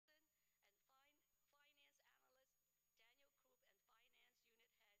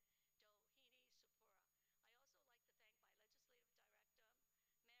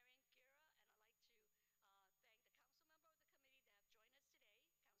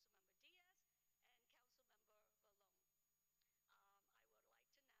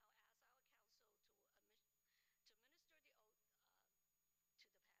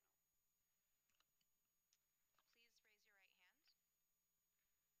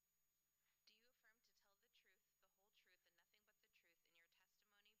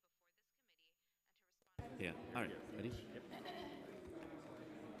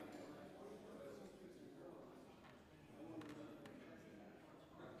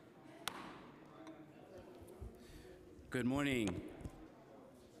Good morning.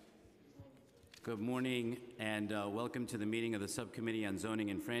 Good morning, and welcome to the meeting of the Subcommittee on Zoning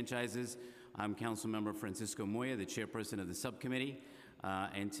and Franchises. I'm Councilmember Francisco Moya, the chairperson of the subcommittee,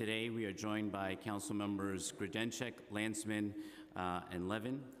 and today we are joined by Council Members Grodenchik, Landsman, and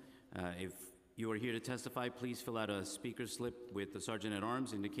Levin. If you are here to testify, please fill out a speaker slip with the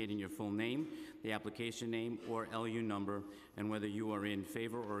Sergeant-at-Arms indicating your full name, the application name, or LU number, and whether you are in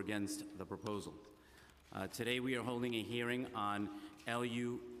favor or against the proposal. Today we are holding a hearing on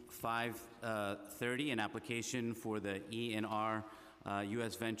LU 530, an application for the E&R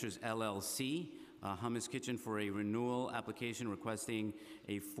US Ventures LLC, Hummus Kitchen, for a renewal application requesting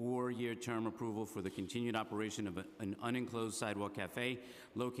a 4-year term approval for the continued operation of an unenclosed sidewalk cafe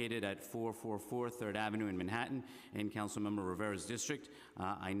located at 444 3rd Avenue in Manhattan in Councilmember Rivera's district.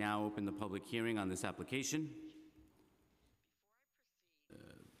 I now open the public hearing on this application.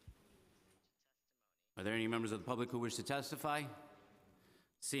 Are there any members of the public who wish to testify?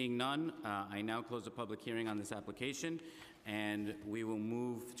 Seeing none, I now close the public hearing on this application, and we will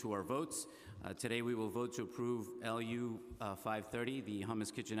move to our votes. Today we will vote to approve LU 530, the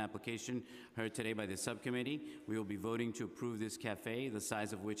Hummus Kitchen application heard today by the subcommittee. We will be voting to approve this cafe, the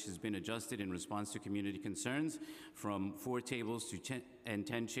size of which has been adjusted in response to community concerns, from 4 tables to 10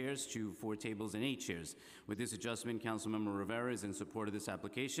 chairs to 4 tables and 8 chairs. With this adjustment, Councilmember Rivera is in support of this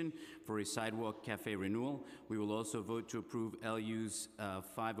application for a sidewalk cafe renewal. We will also vote to approve LUs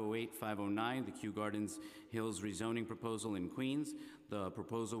 508, 509, the Kew Gardens Hills rezoning proposal in Queens. The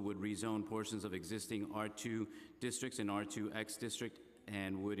proposal would rezone portions of existing R2 districts and R2X district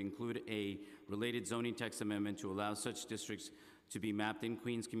and would include a related zoning text amendment to allow such districts to be mapped in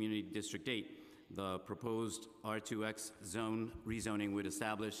Queens Community District 8. The proposed R2X zone rezoning would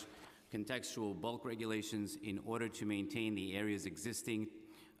establish contextual bulk regulations in order to maintain the area's existing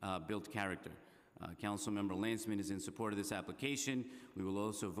built character. Councilmember Landsman is in support of this application. We will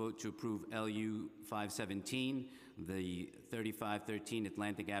also vote to approve LU 517, the 3513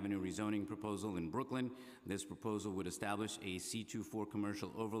 Atlantic Avenue rezoning proposal in Brooklyn. This proposal would establish a C24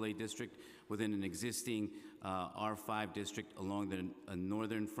 commercial overlay district within an existing R5 district along the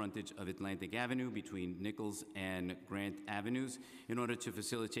northern frontage of Atlantic Avenue between Nichols and Grant Avenues in order to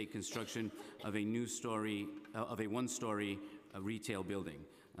facilitate construction of a one-story retail building.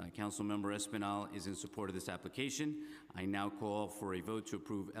 Councilmember Espinal is in support of this application. I now call for a vote to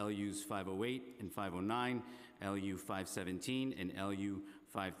approve LUs 508 and 509, LU 517, and LU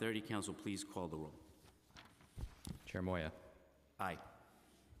 530. Council, please call the roll. Chair Moya. Aye.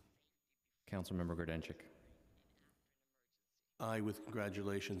 Councilmember Grodenchik. Aye, with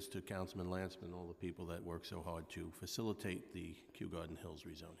congratulations to Councilman Landsman and all the people that work so hard to facilitate the Kew Garden Hills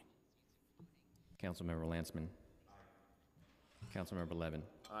rezoning. Councilmember Landsman. Councilmember Levin.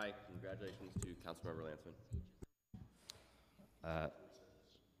 Aye. Congratulations to Councilmember Landsman.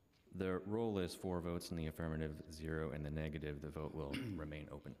 The roll is 4 votes in the affirmative, 0 in the negative. The vote will remain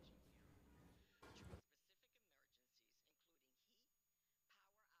open.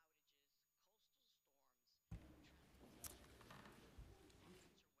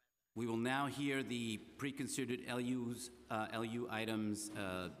 We will now hear the preconsidered LU items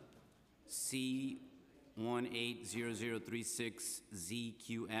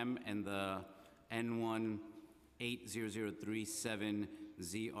C180036ZQM and the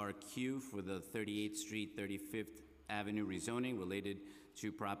N180037ZRQ for the 38th Street, 35th Avenue rezoning related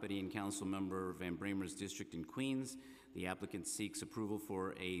to property in Councilmember Van Bramer's district in Queens. The applicant seeks approval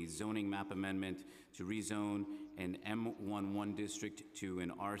for a zoning map amendment to rezone an M11 district to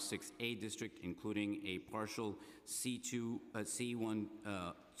an R6A district, including a partial C12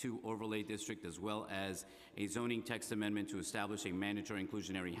 overlay district, as well as a zoning text amendment to establish a mandatory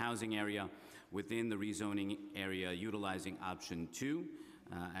inclusionary housing area within the rezoning area utilizing option 2.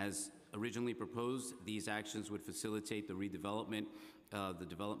 As originally proposed, these actions would facilitate the redevelopment of the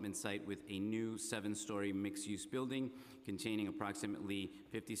development site with a new 7-story mixed-use building containing approximately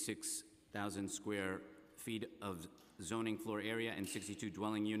 56,000 square feet of zoning floor area and 62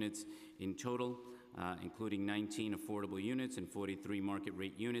 dwelling units in total, including 19 affordable units and 43 market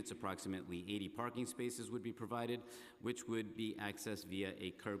rate units. Approximately 80 parking spaces would be provided, which would be accessed via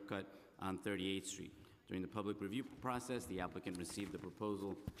a curb cut on 38th Street. During the public review process, the applicant received the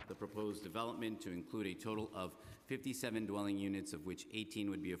proposed development to include a total of 57 dwelling units, of which 18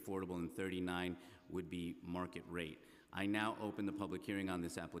 would be affordable and 39 would be market rate. I now open the public hearing on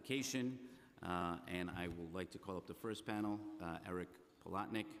this application, and I would like to call up the first panel, Eric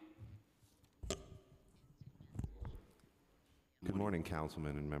Polotnik. Good morning,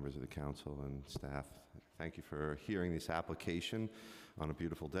 Councilman and members of the council and staff. Thank you for hearing this application on a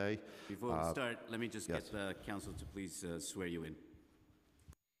beautiful day. Before we start, let me just yes. get the council to please swear you in.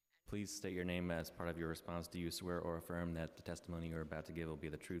 Please state your name as part of your response. Do you swear or affirm that the testimony you're about to give will be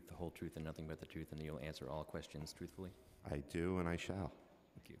the truth, the whole truth, and nothing but the truth, and that you'll answer all questions truthfully? I do, and I shall.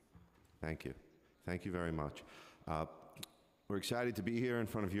 Thank you. Thank you. Thank you very much. We're excited to be here in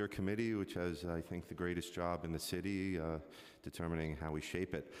front of your committee, which has, I think, the greatest job in the city, determining how we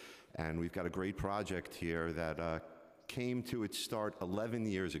shape it. And we've got a great project here that came to its start 11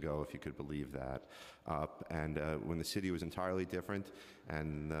 years ago, if you could believe that. When the city was entirely different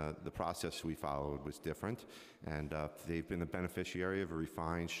and the process we followed was different. And they've been the beneficiary of a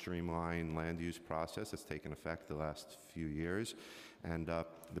refined, streamlined land use process that's taken effect the last few years. And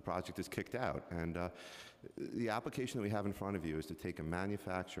the project is kicked out. And the application that we have in front of you is to take a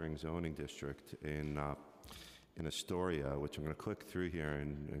manufacturing zoning district in Astoria, which I'm going to click through here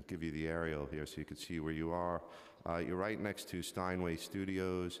and give you the aerial here so you can see where you are. You're right next to Steinway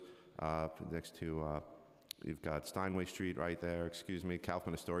Studios, you've got Steinway Street right there, excuse me.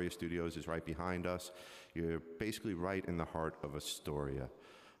 Kaufman Astoria Studios is right behind us. You're basically right in the heart of Astoria.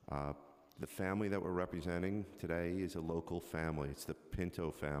 The family that we're representing today is a local family. It's the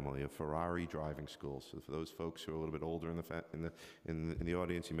Pinto family of Ferrari driving school. So for those folks who are a little bit older in the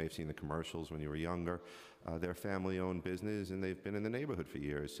audience, you may have seen the commercials when you were younger. They're family-owned business, and they've been in the neighborhood for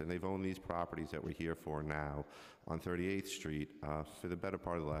years. And they've owned these properties that we're here for now on 38th Street for the better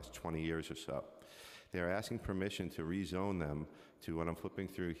part of the last 20 years or so. They're asking permission to rezone them to what I'm flipping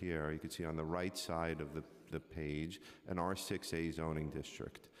through here. You can see on the right side of the page, an R6A zoning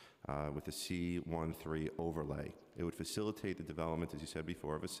district with a C13 overlay. It would facilitate the development, as you said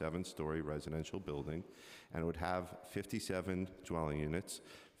before, of a 7-story residential building, and it would have 57 dwelling units,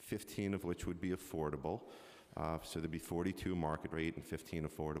 15 of which would be affordable. So there'd be 42 market rate and 15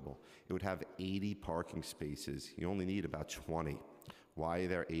 affordable. It would have 80 parking spaces. You only need about 20. Why are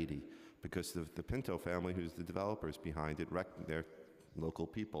there 80? Because the Pinto family, who's the developers behind it, they're local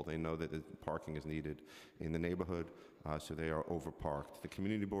people. They know that the parking is needed in the neighborhood, so they are overparked. The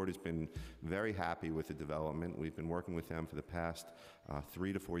community board has been very happy with the development. We've been working with them for the past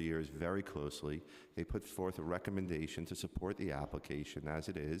 3 to 4 years very closely. They put forth a recommendation to support the application as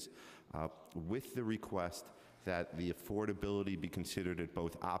it is, with the request that the affordability be considered at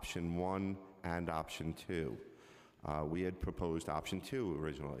both option 1 and option 2. We had proposed option 2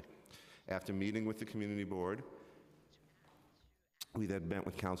 originally. After meeting with the community board, we then met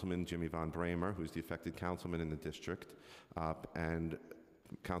with Councilman Jimmy Von Bramer, who's the affected councilman in the district. And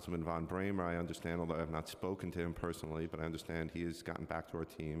Councilman Von Bramer, I understand, although I have not spoken to him personally, but I understand he has gotten back to our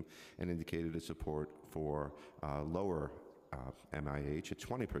team and indicated his support for lower MIH at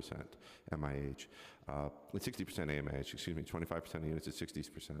 20% MIH, with 60% AMIH, excuse me, 25% of units at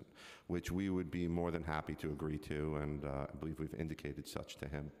 60%, which we would be more than happy to agree to, and I believe we've indicated such to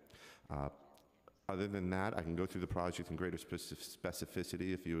him. Other than that, I can go through the project in greater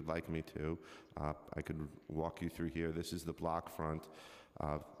specificity if you would like me to. I could walk you through here. This is the block front.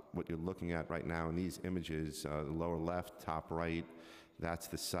 What you're looking at right now in these images, the lower left, top right, that's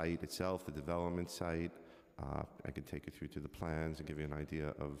the site itself, the development site. I could take you through to the plans and give you an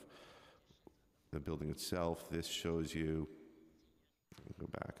idea of the building itself. This shows you, go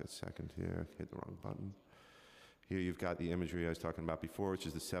back a second here, hit the wrong button. Here you've got the imagery I was talking about before, which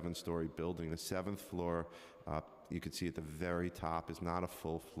is the 7-story building. The 7th floor, you can see at the very top, is not a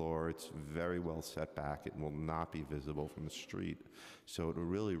full floor. It's very well set back. It will not be visible from the street. So it will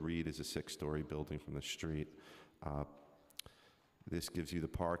really read as a 6-story building from the street. This gives you the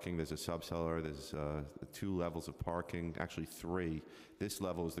parking. There's a subcellar. There's 2 levels of parking, actually 3. This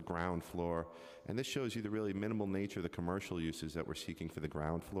level is the ground floor. And this shows you the really minimal nature of the commercial uses that we're seeking for the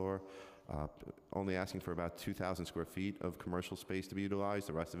ground floor. Only asking for about 2,000 square feet of commercial space to be utilized.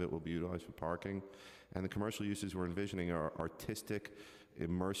 The rest of it will be utilized for parking. And the commercial uses we're envisioning are artistic,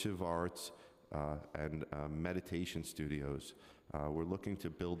 immersive arts, and meditation studios. We're looking to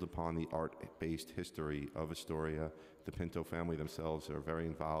build upon the art-based history of Astoria. The Pinto family themselves are very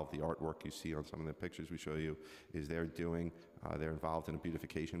involved. The artwork you see on some of the pictures we show you is they're doing. They're involved in a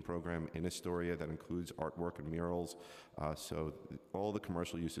beautification program in Astoria that includes artwork and murals. So all the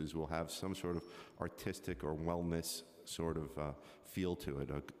commercial uses will have some sort of artistic or wellness sort of feel to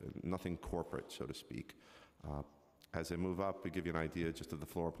it, nothing corporate, so to speak. As I move up, we give you an idea just of the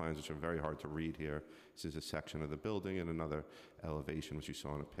floor plans, which are very hard to read here. This is a section of the building and another elevation, which you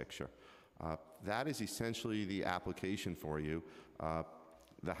saw in a picture. That is essentially the application for you.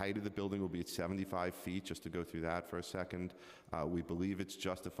 The height of the building will be at 75 feet, just to go through that for a second. We believe it's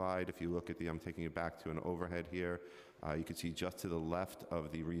justified. If you look at I'm taking you back to an overhead here. You can see just to the left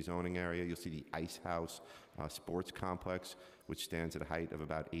of the rezoning area, you'll see the Ice House Sports Complex, which stands at a height of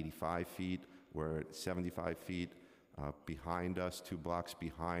about 85 feet. We're at 75 feet. Behind us, 2 blocks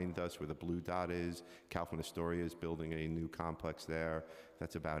behind us, where the blue dot is, Kaufman Astoria is building a new complex there.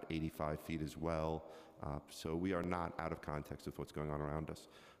 That's about 85 feet as well. So we are not out of context with what's going on around us.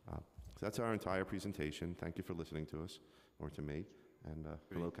 So that's our entire presentation. Thank you for listening to us, or to me. And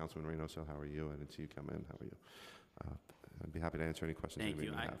hello, Councilman Reynoso, how are you? I didn't see you come in. How are you? I'd be happy to answer any questions Thank you.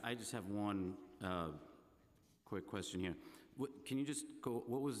 anybody may have. I just have one quick question here. Can you just go,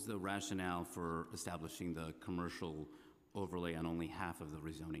 what was the rationale for establishing the commercial overlay on only half of the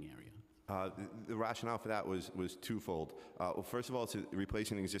rezoning area? The rationale for that was twofold. Well, first of all, it's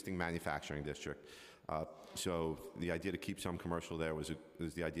replacing an existing manufacturing district. So the idea to keep some commercial there was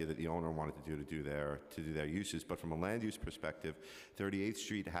the idea that the owner wanted to do their uses. But from a land use perspective, 38th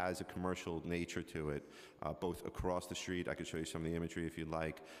Street has a commercial nature to it, both across the street. I could show you some of the imagery if you'd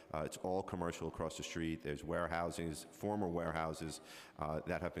like. It's all commercial across the street. There's warehouses, former warehouses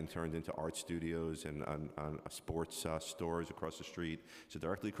that have been turned into art studios and sports stores across the street. So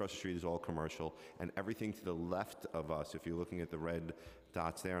directly across the street is all commercial, and everything to the left of us, if you're looking at the red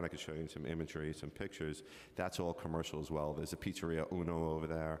dots there, and I can show you some imagery, some pictures, that's all commercial as well. There's a pizzeria Uno over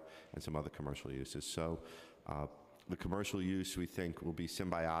there and some other commercial uses. So the commercial use, we think, will be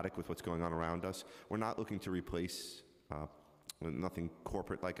symbiotic with what's going on around us. We're not looking to replace, nothing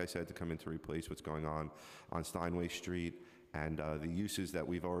corporate, like I said, to come in to replace what's going on Steinway Street. And the uses that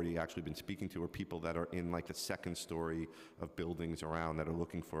we've already actually been speaking to are people that are in like the second story of buildings around that are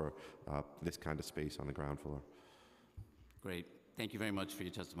looking for this kind of space on the ground floor. Great. Thank you very much for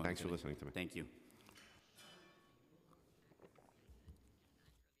your testimony. Thanks for listening to me. Thank you.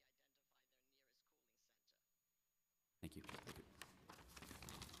 Thank you.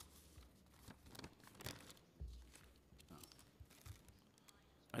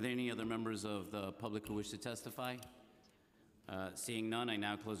 Are there any other members of the public who wish to testify? Seeing none, I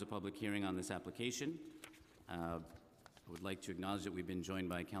now close the public hearing on this application. I would like to acknowledge that we've been joined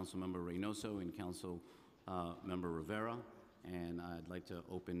by Councilmember Reynoso and Councilmember Rivera, and I'd like to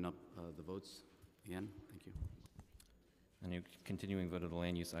open up the votes again. Thank you. And your continuing vote of the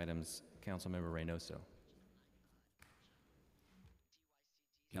land use items, Councilmember Reynoso.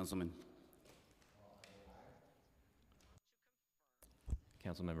 Councilman.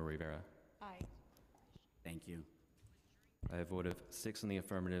 Councilmember Rivera. Aye. Thank you. By a vote of 6 in the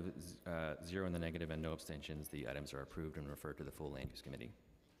affirmative, 0 in the negative, and no abstentions, the items are approved and referred to the full Land Use Committee.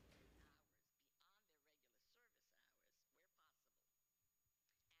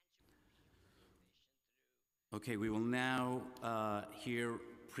 Okay, we will now hear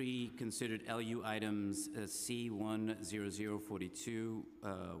pre-considered LU items C10042,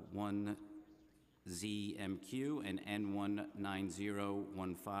 1ZMQ, and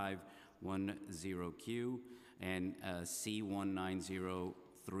N1901510Q, and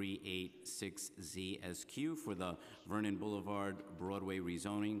C190386ZSQ for the Vernon Boulevard Broadway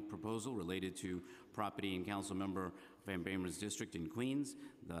rezoning proposal related to property in Councilmember Van Bramer's district in Queens.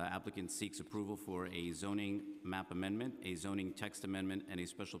 The applicant seeks approval for a zoning map amendment, a zoning text amendment, and a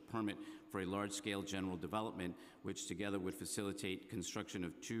special permit for a large-scale general development, which together would facilitate construction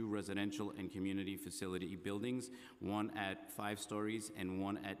of 2 residential and community facility buildings, one at 5 stories and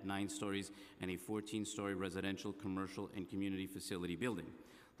one at 9 stories, and a 14-story residential, commercial, and community facility building.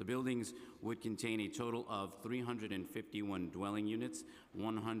 The buildings would contain a total of 351 dwelling units,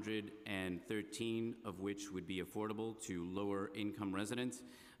 113 of which would be affordable to lower-income residents,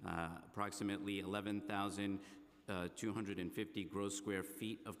 approximately 11,250 gross square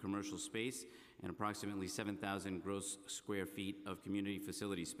feet of commercial space, and approximately 7,000 gross square feet of community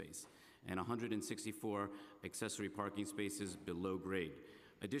facility space, and 164 accessory parking spaces below grade.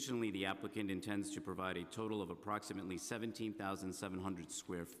 Additionally, the applicant intends to provide a total of approximately 17,700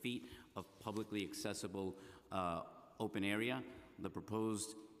 square feet of publicly accessible open area. The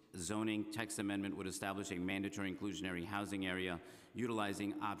proposed zoning text amendment would establish a mandatory inclusionary housing area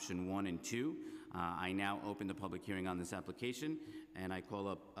utilizing option 1 and 2. I now open the public hearing on this application, and I call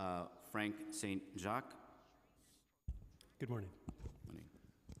up Frank St. Jacques. Good morning.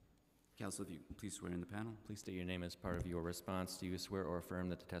 Council, if you please swear in the panel. Please state your name as part of your response. Do you swear or affirm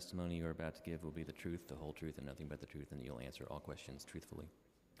that the testimony you are about to give will be the truth, the whole truth, and nothing but the truth, and that you'll answer all questions truthfully?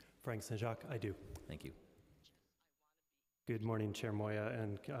 Frank St. Jacques, I do. Thank you. Good morning, Chair Moya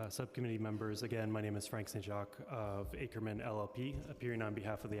and subcommittee members. Again, my name is Frank St. Jacques of Ackerman LLP, appearing on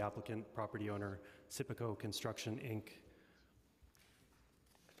behalf of the applicant, property owner, Sipico Construction, Inc.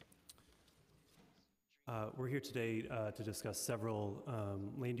 We're here today to discuss several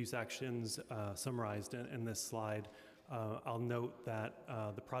land use actions summarized in this slide. I'll note that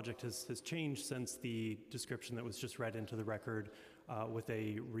the project has changed since the description that was just read into the record, with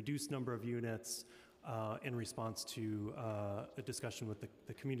a reduced number of units in response to a discussion with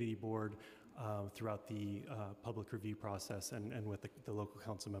the community board throughout the public review process and with the local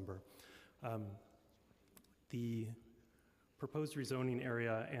council member. The proposed rezoning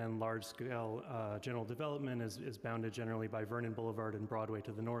area and large-scale general development is bounded generally by Vernon Boulevard and Broadway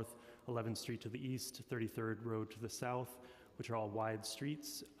to the north, 11th Street to the east, 33rd Road to the south, which are all wide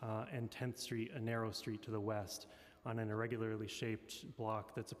streets, and 10th Street, a narrow street to the west, on an irregularly shaped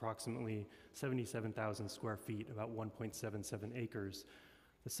block that's approximately 77,000 square feet, about 1.77 acres.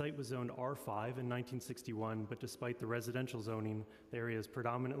 The site was zoned R5 in 1961, but despite the residential zoning, the area is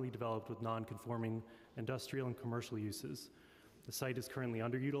predominantly developed with non-conforming industrial and commercial uses. The site is currently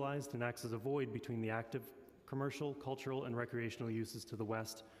underutilized and acts as a void between the active commercial, cultural, and recreational uses to the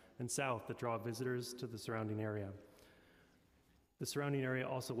west and south that draw visitors to the surrounding area. The surrounding area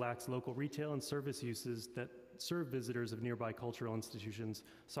also lacks local retail and service uses that serve visitors of nearby cultural institutions,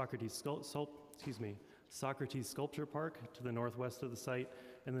 Socrates Sculpture Park to the northwest of the site,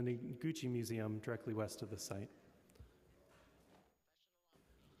 and the Noguchi Museum directly west of the site.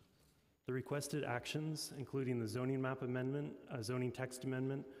 The requested actions, including the zoning map amendment, a zoning text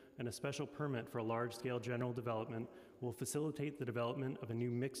amendment, and a special permit for a large-scale general development, will facilitate the development of a new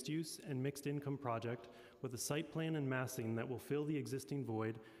mixed-use and mixed-income project with a site plan and massing that will fill the existing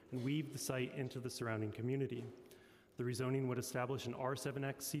void and weave the site into the surrounding community. The rezoning would establish an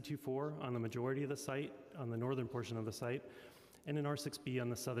R7X C24 on the majority of the site, on the northern portion of the site, and an R6B on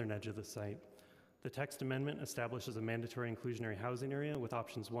the southern edge of the site. The text amendment establishes a mandatory inclusionary housing area with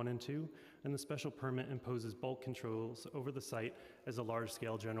options 1 and 2, and the special permit imposes bulk controls over the site as a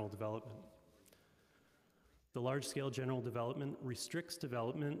large-scale general development. The large-scale general development restricts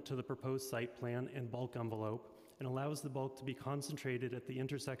development to the proposed site plan and bulk envelope and allows the bulk to be concentrated at the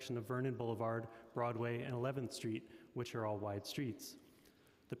intersection of Vernon Boulevard, Broadway, and 11th Street, which are all wide streets.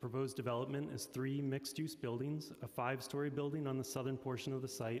 The proposed development is 3 mixed-use buildings, a 5-story building on the southern portion of the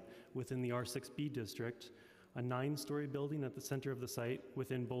site within the R6B district, a 9-story building at the center of the site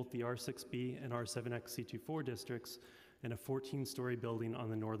within both the R6B and R7X C24 districts, and a 14-story building on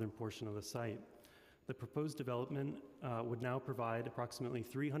the northern portion of the site. The proposed development would now provide approximately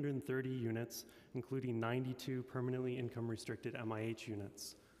 330 units, including 92 permanently income-restricted MIH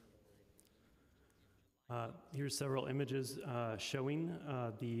units. Here's several images showing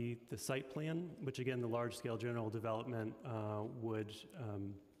the site plan, which again, the large-scale general development would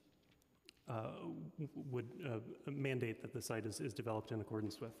mandate that the site is developed in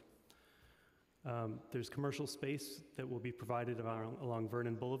accordance with. There's commercial space that will be provided along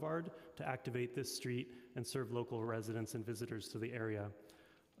Vernon Boulevard to activate this street and serve local residents and visitors to the area.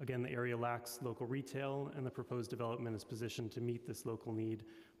 Again, the area lacks local retail, and the proposed development is positioned to meet this local need.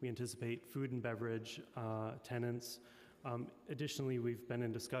 We anticipate food and beverage tenants. Additionally, we've been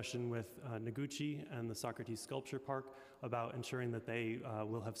in discussion with Noguchi and the Socrates Sculpture Park about ensuring that they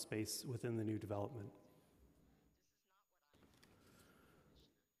will have space within the new development.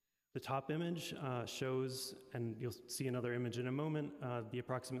 The top image shows, and you'll see another image in a moment, the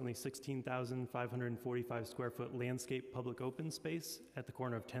approximately 16,545 square foot landscape public open space at the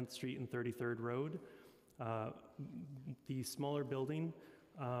corner of 10th Street and 33rd Road. The smaller building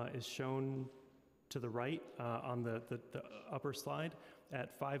is shown to the right on the upper slide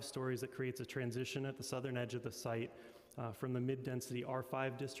at 5 stories. It creates a transition at the southern edge of the site from the mid-density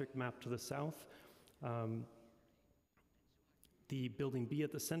R5 district map to the south. The building B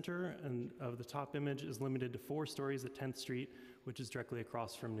at the center of the top image is limited to 4 stories at 10th Street, which is directly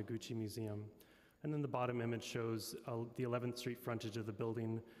across from Noguchi Museum. And then the bottom image shows the 11th Street frontage of the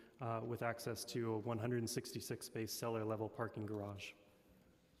building with access to a 166-space cellar-level parking garage.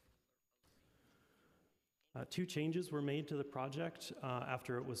 2 changes were made to the project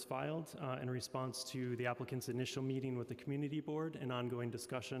after it was filed in response to the applicant's initial meeting with the community board and ongoing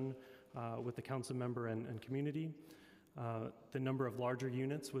discussion with the council member and community. The number of larger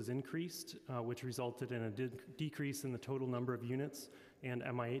units was increased, which resulted in a decrease in the total number of units and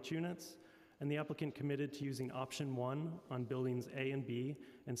MIH units, and the applicant committed to using option 1 on buildings A and B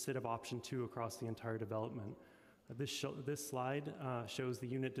instead of option 2 across the entire development. This slide shows the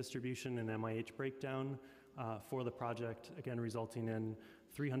unit distribution and MIH breakdown for the project, again resulting in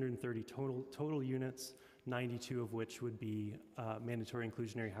 330 total units, 92 of which would be mandatory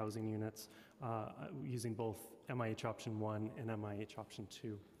inclusionary housing units using both MIH option 1 and MIH option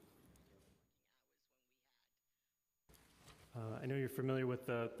 2. I know you're familiar with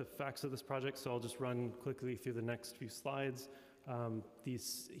the facts of this project, so I'll just run quickly through the next few slides.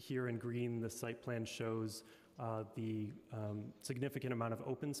 These here in green, the site plan shows the significant amount of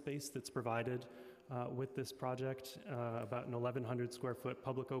open space that's provided with this project, about an 1,100 square foot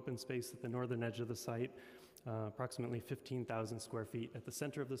public open space at the northern edge of the site, approximately 15,000 square feet at the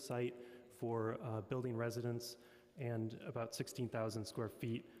center of the site for building residents, and about 16,000 square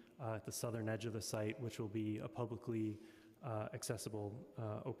feet at the southern edge of the site, which will be a publicly accessible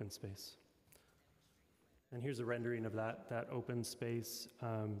open space. And here's a rendering of that open space.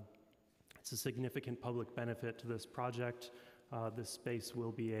 It's a significant public benefit to this project. This space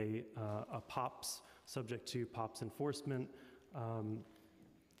will be a POPS, subject to POPS enforcement.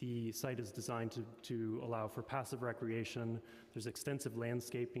 The site is designed to allow for passive recreation. There's extensive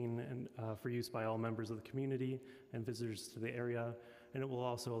landscaping and for use by all members of the community and visitors to the area, and it will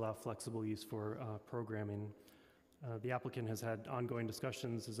also allow flexible use for programming. The applicant has had ongoing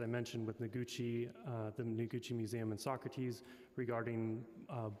discussions, as I mentioned, with Noguchi, the Noguchi Museum and Socrates, regarding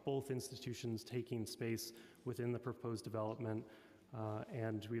both institutions taking space within the proposed development,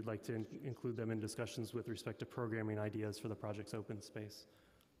 and we'd like to include them in discussions with respect to programming ideas for the project's open space.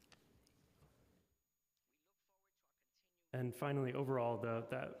 And finally, overall,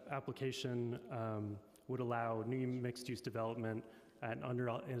 the application would allow new mixed-use development at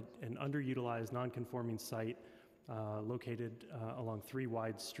an underutilized, non-conforming site located along 3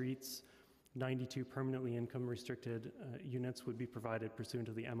 wide streets. 92 permanently income-restricted units would be provided pursuant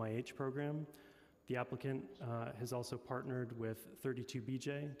to the MIH program. The applicant has also partnered with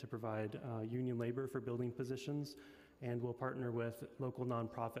 32BJ to provide union labor for building positions, and will partner with local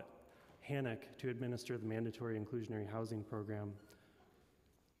nonprofit HANOC to administer the mandatory inclusionary housing program.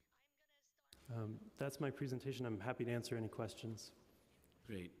 That's my presentation. I'm happy to answer any questions.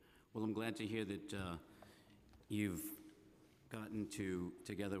 Great. Well, I'm glad to hear that you've gotten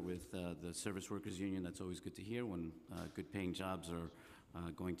together with the Service Workers Union. That's always good to hear when good paying jobs are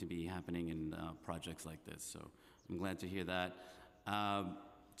going to be happening in projects like this. So I'm glad to hear that.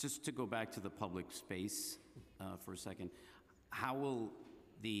 Just to go back to the public space for a second, how will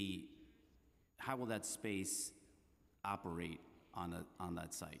that space operate on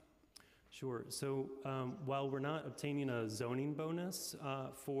that site? Sure. So while we're not obtaining a zoning bonus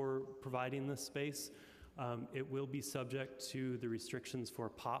for providing this space, it will be subject to the restrictions for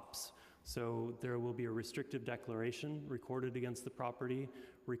POPs. So there will be a restrictive declaration recorded against the property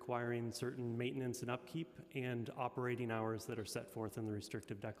requiring certain maintenance and upkeep and operating hours that are set forth in the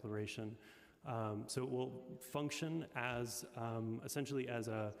restrictive declaration. So it will function as essentially as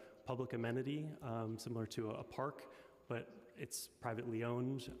a public amenity, similar to a park, but it's privately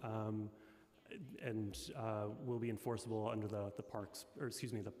owned and will be enforceable under the parks, or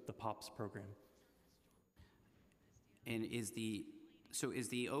excuse me, the POPs program. And is the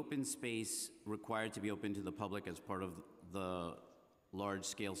open space required to be open to the public as part of the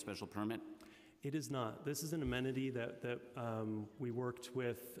large-scale special permit? It is not. This is an amenity that we worked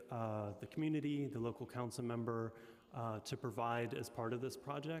with the community, the local council member, to provide as part of this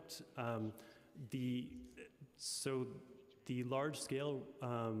project. So the large-scale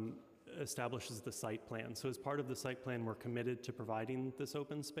establishes the site plan. So as part of the site plan, we're committed to providing this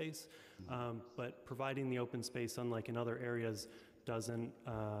open space, but providing the open space, unlike in other areas, doesn't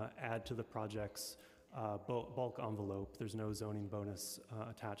add to the project's bulk envelope. There's no zoning bonus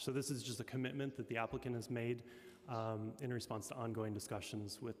attached. So this is just a commitment that the applicant has made in response to ongoing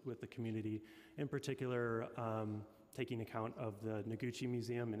discussions with the community, in particular taking account of the Noguchi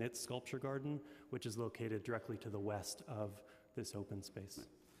Museum and its sculpture garden, which is located directly to the west of this open space.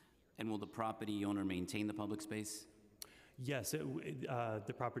 And will the property owner maintain the public space? Yes,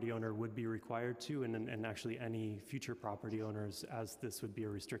 the property owner would be required to, and actually any future property owners, as this would be a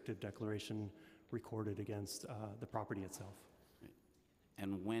restrictive declaration recorded against the property itself. Right.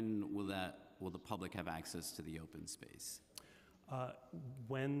 And when will the public have access to the open space?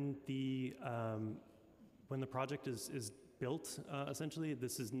 When the project is built, essentially,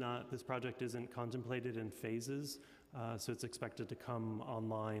 this project isn't contemplated in phases, so it's expected to come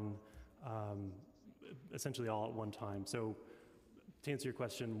online essentially all at one time. So to answer your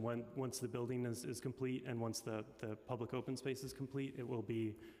question, once the building is complete and once the public open space is complete, it will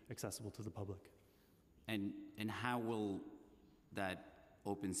be accessible to the public. And how will that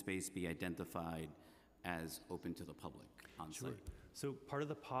open space be identified as open to the public on site? Sure. So part of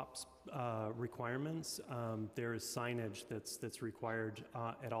the POPs requirements, there is signage that's required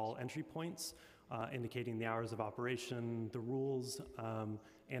at all entry points, indicating the hours of operation, the rules,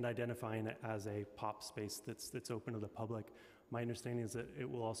 and identifying it as a POP space that's open to the public. My understanding is that it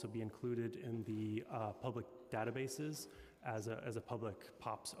will also be included in the public databases as a public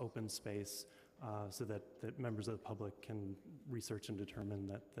POPs open space, so that members of the public can research and determine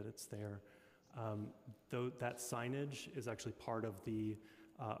that it's there. Though that signage is actually part of the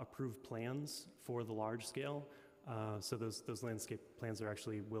approved plans for the large scale. So those landscape plans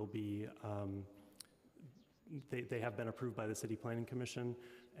will be, they have been approved by the City Planning Commission,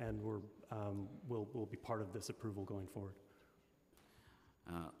 and will be part of this approval going forward.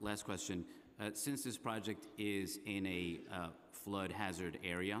 Last question. Since this project is in a flood hazard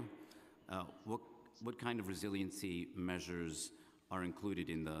area, what kind of resiliency measures are included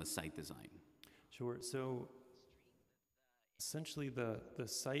in the site design? Sure. So essentially the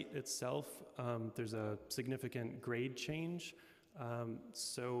site itself, there's a significant grade change.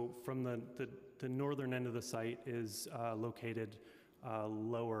 So from the northern end of the site is located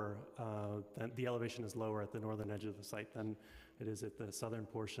lower, the elevation is lower at the northern edge of the site than it is at the southern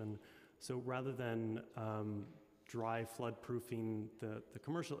portion. So rather than dry flood proofing the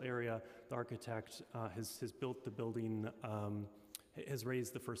commercial area, the architect has built the building, has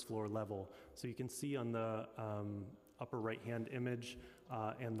raised the first floor level. So you can see on the upper right hand image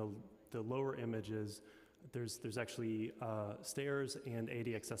and the lower images, there's actually stairs and AD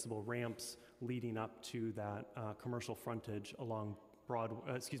accessible ramps leading up to that commercial frontage along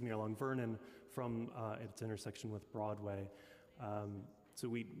along Vernon from its intersection with Broadway. So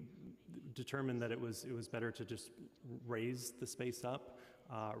we determined that it was better to just raise the space up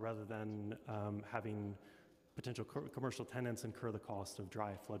rather than having potential commercial tenants incur the cost of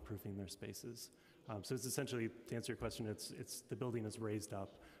dry floodproofing their spaces. So it's essentially, to answer your question, it's the building is raised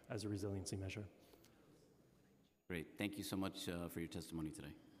up as a resiliency measure. Great. Thank you so much for your testimony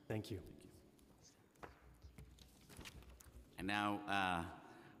today. Thank you. And now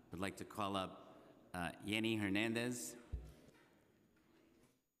I'd like to call up Yenny Hernandez.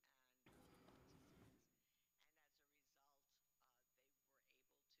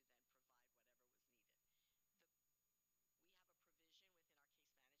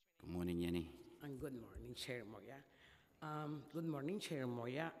 Good morning, Yenny. And good morning, Chair Moya. Good morning, Chair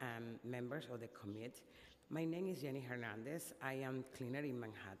Moya and members of the committee. My name is Jenny Hernandez. I am cleaner in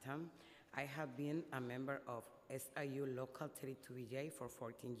Manhattan. I have been a member of SIU Local 32VJ for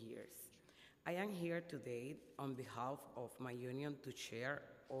 14 years. I am here today on behalf of my union to share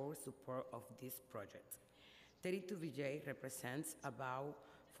our support of this project. 32VJ represents about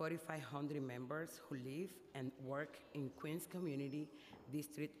 4,500 members who live and work in Queens Community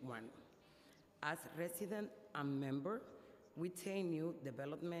District 1. As resident and member, we take new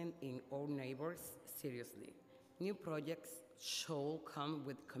development in our neighbors seriously. New projects should come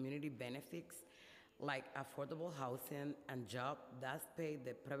with community benefits like affordable housing and jobs that pay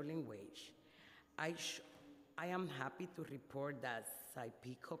the prevailing wage. I am happy to report that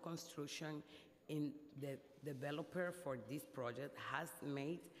Saipico Construction, in the developer for this project, has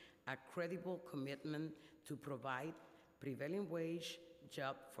made a credible commitment to provide prevailing wage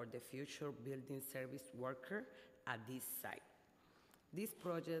job for the future building service worker at this site. This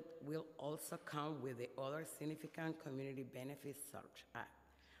project will also come with the other significant community benefits such as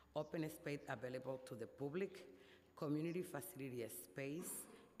open space available to the public, community facility space,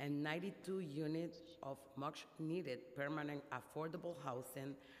 and 92 units of much needed permanent affordable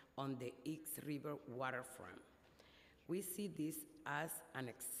housing on the East River waterfront. We see this as an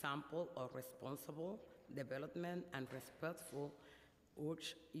example of responsible development and respectful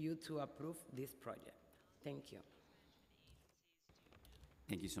urge you to approve this project. Thank you.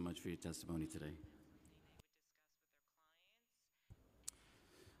 Thank you so much for your testimony today.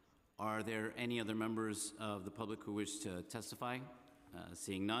 Are there any other members of the public who wish to testify?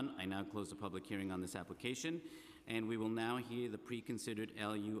 Seeing none, I now close the public hearing on this application, and we will now hear the pre-considered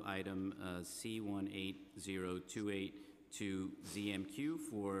LU item C180282ZMQ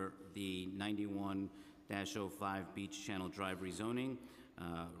for the 91-05 Beach Channel Drive rezoning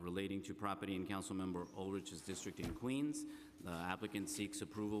relating to property in Councilmember Ulrich's district in Queens. The applicant seeks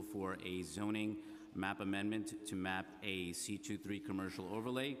approval for a zoning map amendment to map a C23 commercial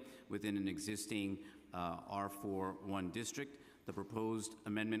overlay within an existing R41 district. The proposed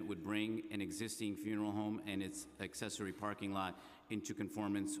amendment would bring an existing funeral home and its accessory parking lot into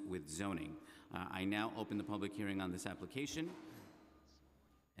conformance with zoning. I now open the public hearing on this application,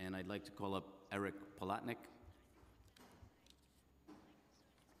 and I'd like to call up Eric Palatnik.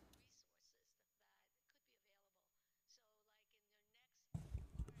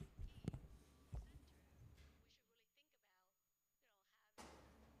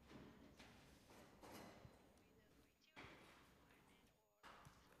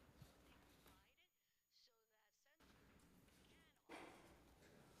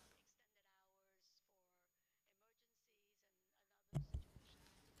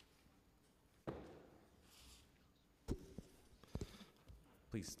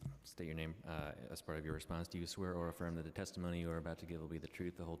 Please state your name as part of your response. Do you swear or affirm that the testimony you are about to give will be the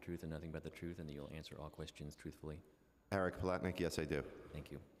truth, the whole truth, and nothing but the truth, and that you'll answer all questions truthfully? Eric Palatnik, yes, I do.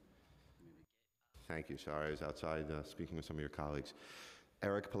 Thank you. Thank you. Sorry, I was outside speaking with some of your colleagues.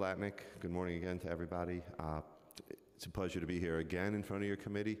 Eric Palatnik, good morning again to everybody. It's a pleasure to be here again in front of your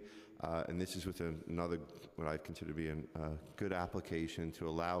committee, and this is with another, what I consider to be a good application to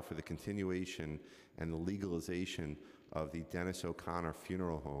allow for the continuation and the legalization of the Dennis O'Connor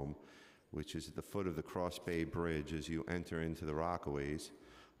Funeral Home, which is at the foot of the Cross Bay Bridge as you enter into the Rockaways.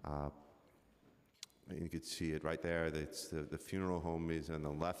 You can see it right there. That's the funeral home is on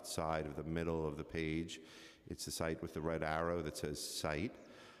the left side of the middle of the page. It's the site with the red arrow that says site.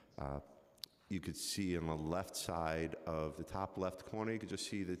 You could see on the left side of the top left corner, you could just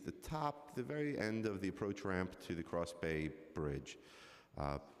see that the very end of the approach ramp to the Cross Bay Bridge.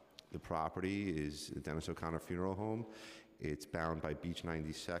 The property is the Dennis O'Connor Funeral Home. It's bound by Beach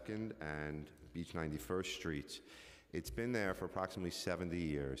 92nd and Beach 91st Streets. It's been there for approximately 70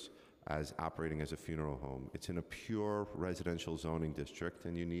 years as operating as a funeral home. It's in a pure residential zoning district,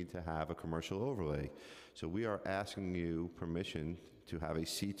 and you need to have a commercial overlay. So we are asking you permission to have a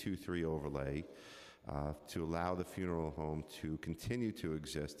C23 overlay to allow the funeral home to continue to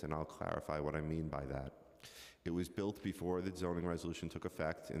exist, and I'll clarify what I mean by that. It was built before the zoning resolution took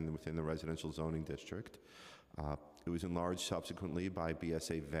effect within the residential zoning district. It was enlarged subsequently by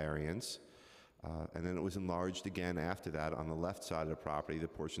BSA variance, and then it was enlarged again after that on the left side of the property. The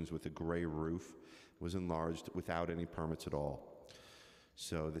portions with the gray roof was enlarged without any permits at all.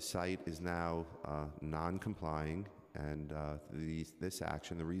 So the site is now non-complying, and this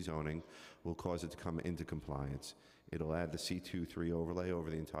action, the rezoning, will cause it to come into compliance. It'll add the C23 overlay over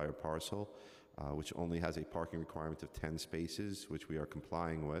the entire parcel, which only has a parking requirement of 10 spaces, which we are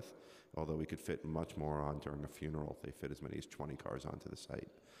complying with, although we could fit much more on during a funeral. They fit as many as 20 cars onto the site.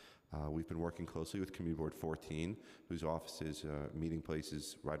 We've been working closely with Community Board 14, whose offices, meeting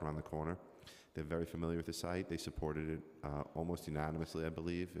places right around the corner. They're very familiar with the site. They supported it almost unanimously, I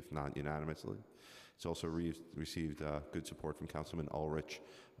believe, if not unanimously. It's also received good support from Councilman Ulrich,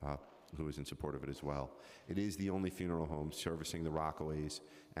 who is in support of it as well. It is the only funeral home servicing the Rockaways,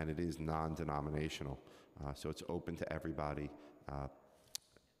 and it is non-denominational. So it's open to everybody,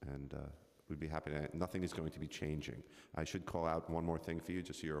 and we'd be happy to, nothing is going to be changing. I should call out one more thing for you,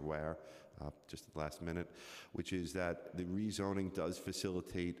 just so you're aware, just at the last minute, which is that the rezoning does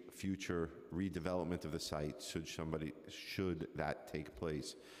facilitate future redevelopment of the site should that take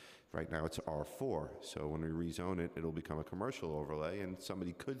place. Right now it's R4, so when we rezone it, it'll become a commercial overlay, and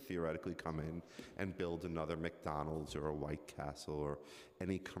somebody could theoretically come in and build another McDonald's or a White Castle or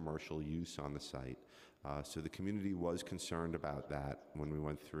any commercial use on the site. So the community was concerned about that when we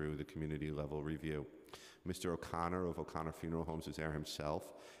went through the community level review. Mr. O'Connor of O'Connor Funeral Homes was there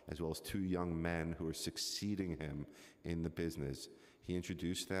himself, as well as two young men who are succeeding him in the business. He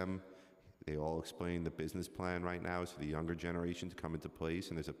introduced them. They all explained the business plan right now is for the younger generation to come into place,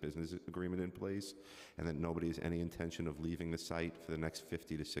 and there's a business agreement in place, and that nobody has any intention of leaving the site for the next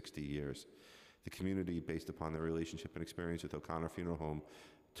 50 to 60 years. The community, based upon their relationship and experience with O'Connor Funeral Home,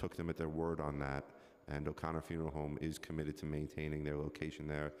 took them at their word on that, and O'Connor Funeral Home is committed to maintaining their location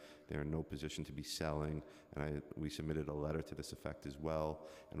there. They're in no position to be selling, and we submitted a letter to this effect as well,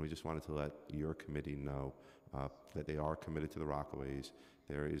 and we just wanted to let your committee know that they are committed to the Rockaways.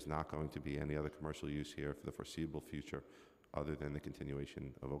 There is not going to be any other commercial use here for the foreseeable future other than the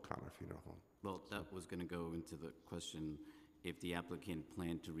continuation of O'Connor Funeral Home. Well, that was going to go into the question if the applicant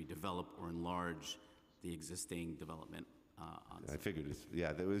planned to redevelop or enlarge the existing development on I figured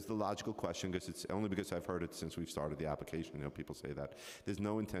that was the logical question, because it's only because I've heard it since we've started the application. You know, people say that. There's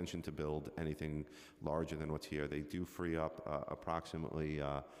no intention to build anything larger than what's here. They do free up approximately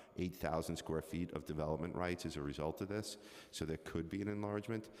 8,000 square feet of development rights as a result of this, so there could be an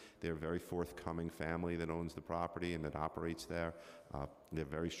enlargement. They're a very forthcoming family that owns the property and that operates there. They're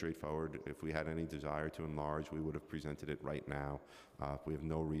very straightforward. If we had any desire to enlarge, we would have presented it right now. We have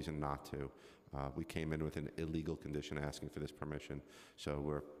no reason not to. We came in with an illegal condition asking for this permission. So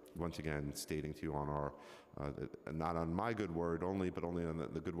we're, once again, stating to you on our, not on my good word only, but only on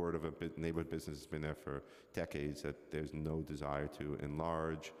the good word of a neighborhood business that's been there for decades, that there's no desire to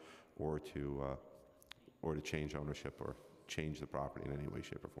enlarge or to change ownership or change the property in any way,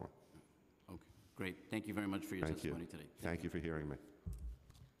 shape, or form. Okay, great. Thank you very much for your testimony today. Thank you for hearing me.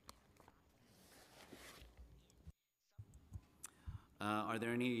 Are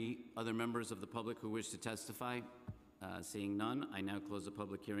there any other members of the public who wish to testify? Seeing none, I now close the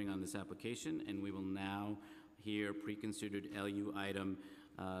public hearing on this application, and we will now hear preconsidered LU item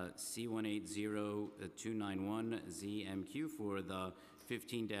C180291ZMQ for the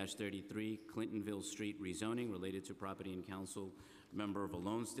 15-33 Clintonville Street rezoning related to property and council member of a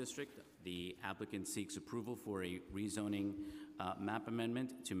loans district. The applicant seeks approval for a rezoning map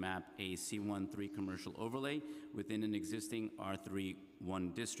amendment to map a C13 commercial overlay within an existing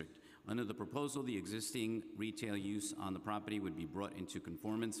R31 district. Under the proposal, the existing retail use on the property would be brought into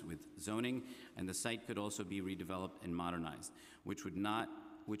conformance with zoning, and the site could also be redeveloped and modernized, which would not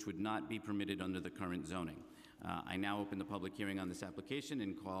be permitted under the current zoning. I now open the public hearing on this application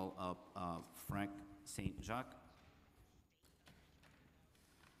and call up Frank St. Jacques.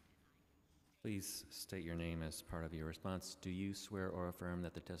 Please state your name as part of your response. Do you swear or affirm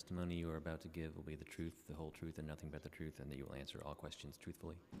that the testimony you are about to give will be the truth, the whole truth, and nothing but the truth, and that you will answer all questions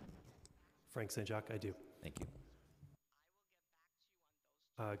truthfully? Frank St. Jacques, I do. Thank you.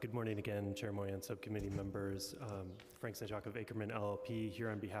 Good morning again, Chair Moya and subcommittee members. Frank St. Jacques of Ackerman LLP here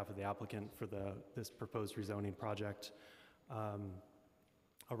on behalf of the applicant for this proposed rezoning project. I'll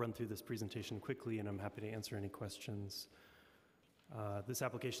run through this presentation quickly, and I'm happy to answer any questions. This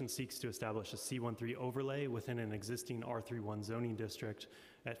application seeks to establish a C13 overlay within an existing R31 zoning district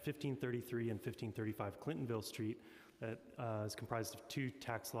at 1533 and 1535 Clintonville Street that is comprised of 2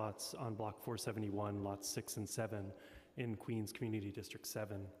 tax lots on Block 471, lots 6 and 7 in Queens Community District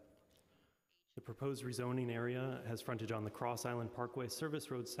 7. The proposed rezoning area has frontage on the Cross Island Parkway Service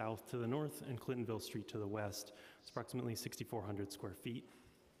Road south to the north and Clintonville Street to the west. It's approximately 6,400 square feet.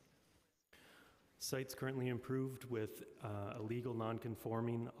 Site's currently improved with a legal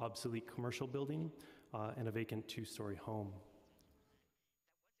non-conforming obsolete commercial building and a vacant 2-story home.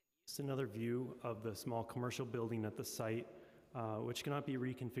 Just another view of the small commercial building at the site, which cannot be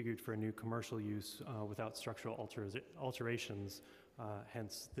reconfigured for a new commercial use without structural alterations,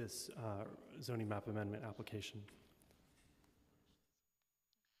 hence this zoning map amendment application.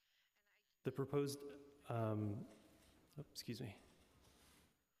 The proposed,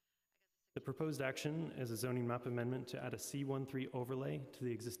 The proposed action is a zoning map amendment to add a C13 overlay to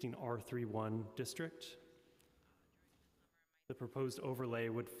the existing R31 district. The proposed overlay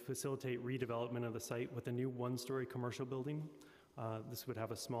would facilitate redevelopment of the site with a new 1-story commercial building. This would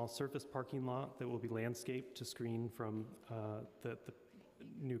have a small surface parking lot that will be landscaped to screen from the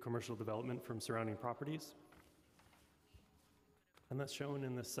new commercial development from surrounding properties. And that's shown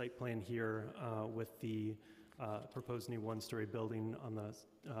in the site plan here with the proposed new 1-story building on the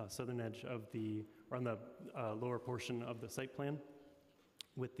southern edge of or on the lower portion of the site plan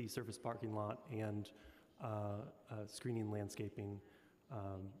with the surface parking lot and screening landscaping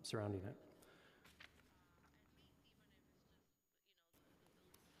surrounding it.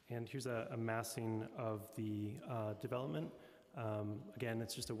 And here's a massing of the development. Again,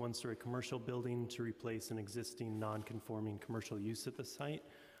 it's just a 1-story commercial building to replace an existing non-conforming commercial use at the site.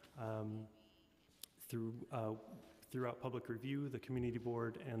 Throughout public review, the community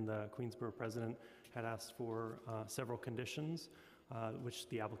board and the Queensborough president had asked for several conditions, which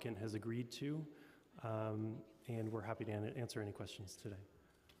the applicant has agreed to, and we're happy to answer any questions today.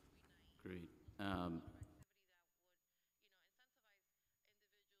 Great.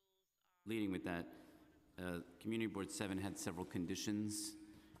 Leading with that, Community Board 7 had several conditions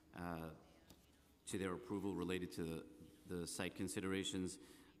to their approval related to the site considerations.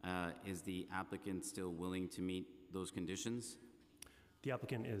 Is the applicant still willing to meet those conditions? The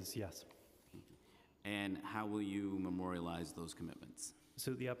applicant is, yes. And how will you memorialize those commitments?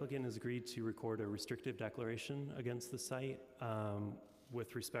 So the applicant has agreed to record a restrictive declaration against the site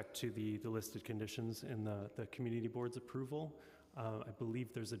with respect to the listed conditions in the community board's approval. I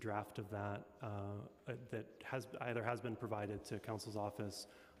believe there's a draft of that that has been provided to council's office,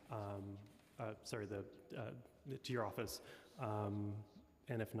 to your office.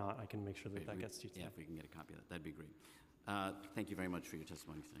 And if not, I can make sure that gets to you today. Yeah, if we can get a copy of that, that'd be great. Thank you very much for your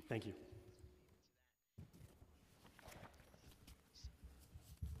testimony today. Thank you.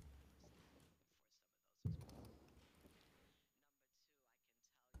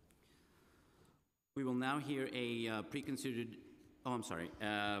 We will now hear a preconsidered, oh, I'm sorry.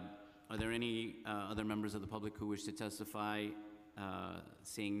 Are there any other members of the public who wish to testify?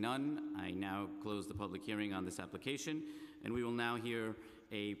 Seeing none, I now close the public hearing on this application, and we will now hear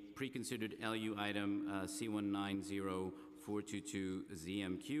a preconsidered LU item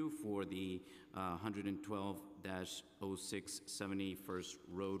C190422ZMQ for the 112-06 71st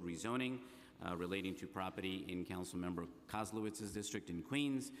Road rezoning relating to property in Councilmember Kozlowitz's district in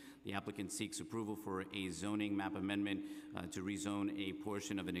Queens. The applicant seeks approval for a zoning map amendment to rezone a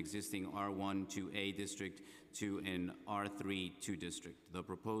portion of an existing R1 2A district to an R3 2 district. The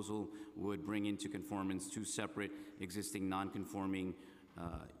proposal would bring into conformance 2 separate existing non-conforming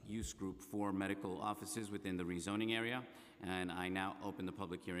use group for medical offices within the rezoning area. And I now open the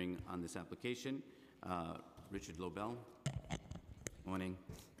public hearing on this application. Richard Lobel. Morning.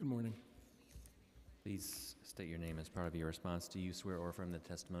 Good morning. Please state your name as part of your response. Do you swear or affirm the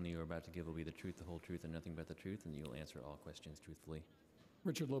testimony you are about to give will be the truth, the whole truth, and nothing but the truth, and you'll answer all questions truthfully?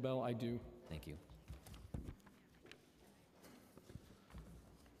 Richard Lobel, I do. Thank you.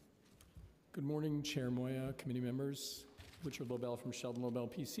 Good morning, Chair Moya, committee members. Richard Lobel from Sheldon Lobel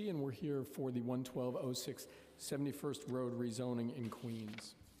PC, and we're here for the 11206 71st Road rezoning in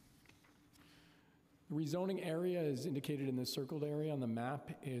Queens. The rezoning area is indicated in the circled area on the map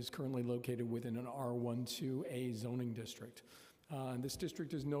is currently located within an R12A zoning district. This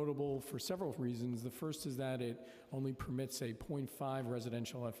district is notable for several reasons. The first is that it only permits a 0.5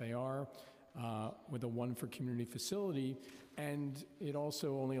 residential FAR with a 1 for community facility, and it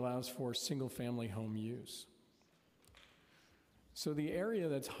also only allows for single-family home use. So the area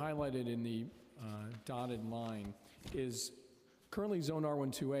that's highlighted in the dotted line is currently zoned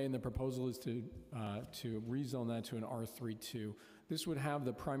R12A, and the proposal is to rezone that to an R32. This would have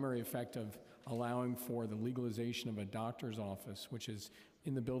the primary effect of allowing for the legalization of a doctor's office, which is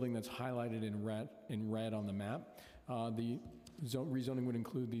in the building that's highlighted in red on the map. The rezoning would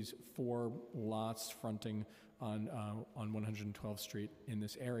include these 4 lots fronting on 112th Street in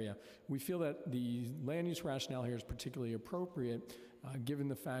this area. We feel that the land use rationale here is particularly appropriate given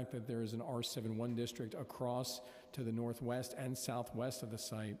the fact that there is an R71 district across to the northwest and southwest of the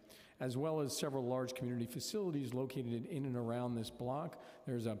site, as well as several large community facilities located in and around this block.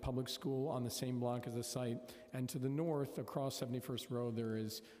 There's a public school on the same block as the site, and to the north, across 71st Road, there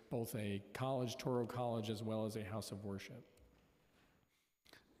is both a college, Toro College, as well as a house of worship.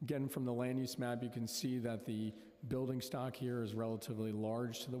 Again, from the land use map, you can see that the building stock here is relatively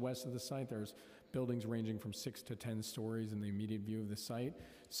large to the west of the site. There's buildings ranging from 6 to 10 stories in the immediate view of the site.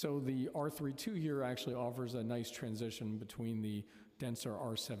 So the R32 here actually offers a nice transition between the denser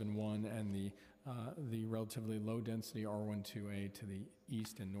R71 and the relatively low density R12A to the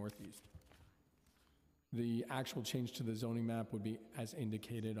east and northeast. The actual change to the zoning map would be as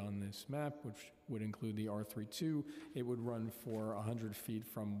indicated on this map, which would include the R32. It would run for 100 feet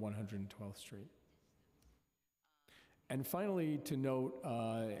from 112th Street. And finally, to note,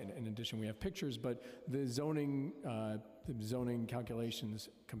 in addition, we have pictures, but the zoning calculations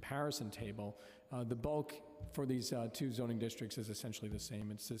comparison table, the bulk for these 2 zoning districts is essentially the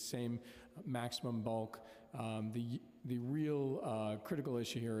same. It's the same maximum bulk. The real critical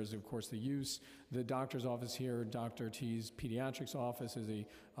issue here is, of course, the use. The doctor's office here, Dr. T's pediatrics office, is a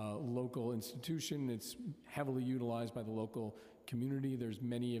local institution. It's heavily utilized by the local community. There's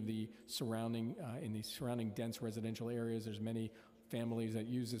many of the surrounding, in the surrounding dense residential areas, there's many families that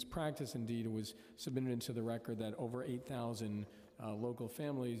use this practice. Indeed, it was submitted into the record that over 8,000 local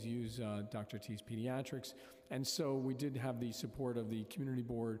families use Dr. T's pediatrics. And so we did have the support of the community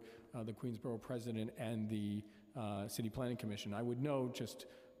board, the Queensborough president, and the City Planning Commission. I would note, just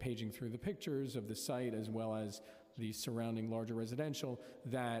paging through the pictures of the site as well as the surrounding larger residential,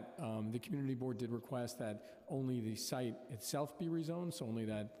 that the community board did request that only the site itself be rezoned, so only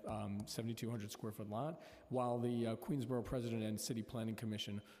that 7,200 square foot lot, while the Queensborough president and City Planning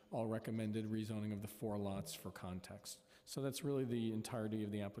Commission all recommended rezoning of the 4 lots for context. So that's really the entirety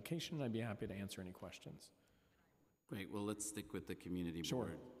of the application. I'd be happy to answer any questions. Great. Well, let's stick with the community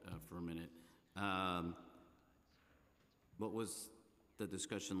board for a minute. What was the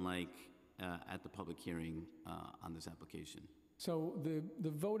discussion like at the public hearing on this application? So the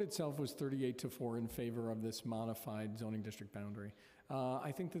vote itself was 38-4 in favor of this modified zoning district boundary.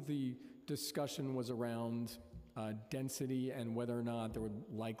 I think that the discussion was around density and whether or not there would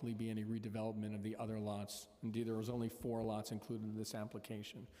likely be any redevelopment of the other lots. Indeed, there was only 4 lots included in this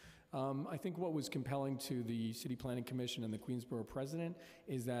application. I think what was compelling to the City Planning Commission and the Queensborough president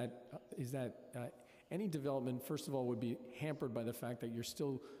is that any development, first of all, would be hampered by the fact that you're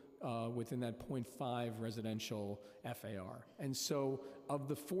still within that 0.5 residential FAR. And so of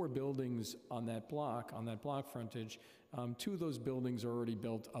the 4 buildings on that block frontage, 2 of those buildings are already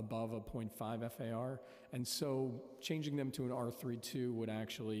built above a 0.5 FAR. And so changing them to an R32 would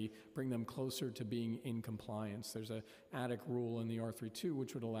actually bring them closer to being in compliance. There's an attic rule in the R32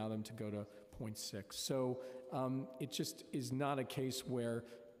 which would allow them to go to 0.6. So it just is not a case where,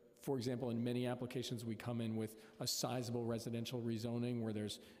 for example, in many applications, we come in with a sizable residential rezoning where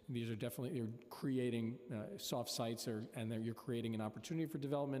you're creating soft sites and you're creating an opportunity for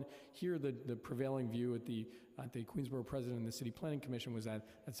development. Here, the prevailing view at the Queensborough president and the City Planning Commission was that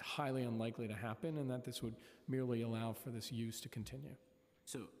that's highly unlikely to happen and that this would merely allow for this use to continue.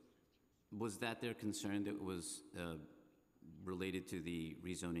 So was that their concern, that it was related to the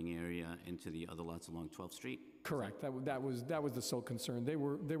rezoning area into the other lots along 12th Street? Correct. That was the sole concern. They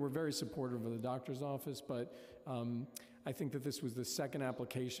were very supportive of the doctor's office, but I think that this was the second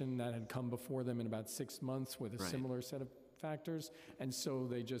application that had come before them in about 6 months with a Right. similar set of factors, and so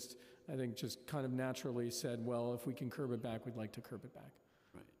they just, I think, just kind of naturally said, well, if we can curb it back, we'd like to curb it back.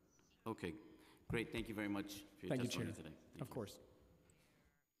 Right. Okay, great. Thank you very much for your Thank you, testimony Chair. today. Thank Of you. course.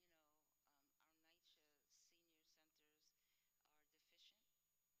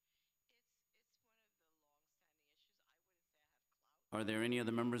 Are there any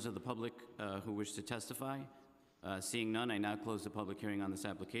other members of the public who wish to testify? Seeing none, I now close the public hearing on this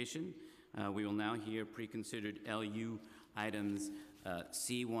application. We will now hear preconsidered LU items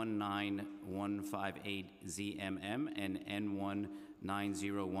C19158ZMM and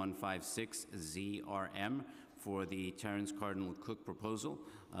N190156ZRM for the Terrence Cardinal Cook proposal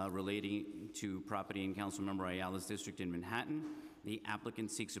relating to property in Councilmember Ayala's district in Manhattan. The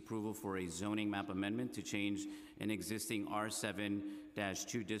applicant seeks approval for a zoning map amendment to change an existing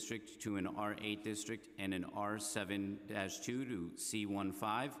R7-2 district to an R8 district and an R7-2 to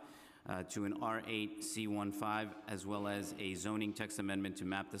C15, to an R8 C15, as well as a zoning text amendment to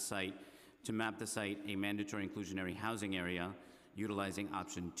map the site a mandatory inclusionary housing area utilizing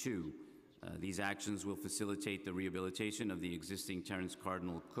option 2. These actions will facilitate the rehabilitation of the existing Terrence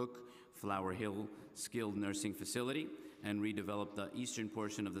Cardinal Cook Flower Hill skilled nursing facility and redevelop the eastern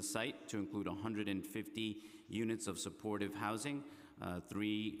portion of the site to include 150 units of supportive housing,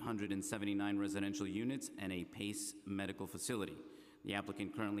 379 residential units, and a PACE medical facility. The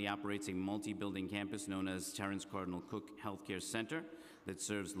applicant currently operates a multi-building campus known as Terrence Cardinal Cook Healthcare Center that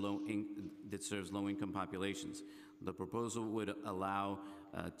serves low-income populations. The proposal would allow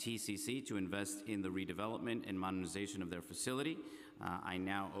TCC to invest in the redevelopment and modernization of their facility. I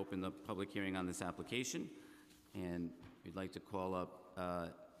now open the public hearing on this application, and we'd like to call up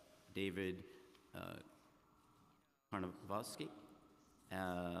David Karnavosky,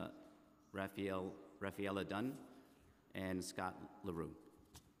 Rafaela Dunn, and Scott LaRue.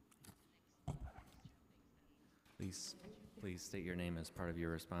 Please state your name as part of your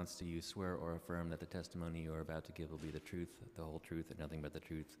response. Do you swear or affirm that the testimony you are about to give will be the truth, the whole truth, and nothing but the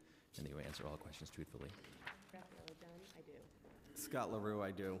truth, and that you will answer all questions truthfully? Rafaela Dunn, I do. Scott LaRue, I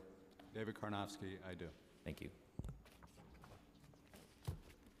do. David Karnofsky, I do. Thank you.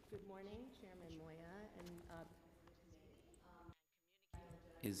 Good morning, Chairman Moya, and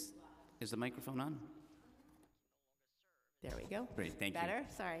Is the microphone on? there we go. Great, thank you. Better?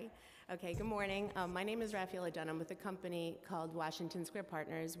 Sorry. Okay, good morning. My name is Rafaela Dunn. I'm with a company called Washington Square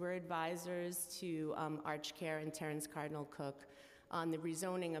Partners. We're advisors to Arch Care and Terrence Cardinal Cook on the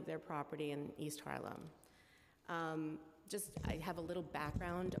rezoning of their property in East Harlem. I have a little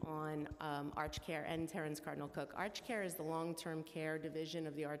background on Arch Care and Terrence Cardinal Cook. Arch Care is the long-term care division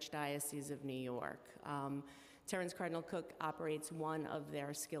of the Archdiocese of New York. Terrence Cardinal Cook operates one of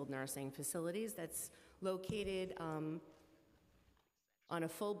their skilled nursing facilities that's located on a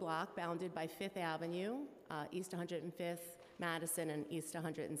full block bounded by 5th Avenue, East 105th, Madison, and East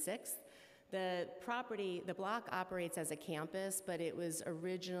 106th. The block operates as a campus, but it was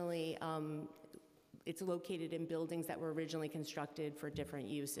originally, it's located in buildings that were originally constructed for different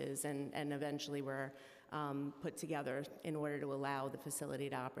uses and eventually were put together in order to allow the facility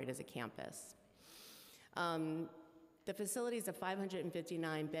to operate as a campus. The facility is a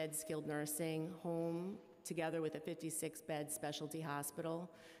 559-bed skilled nursing home together with a 56-bed specialty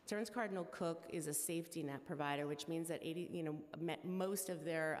hospital. Terrence Cardinal Cook is a safety net provider, which means that most of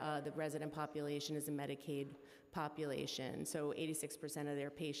their the resident population is a Medicaid population. So 86% of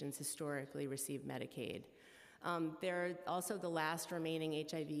their patients historically receive Medicaid. They're also the last remaining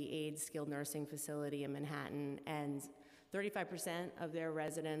HIV/AIDS skilled nursing facility in Manhattan, and 35% of their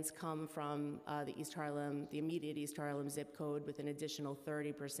residents come from the immediate East Harlem zip code, with an additional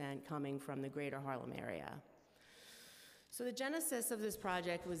 30% coming from the greater Harlem area. So the genesis of this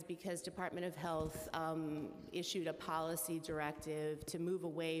project was because Department of Health issued a policy directive to move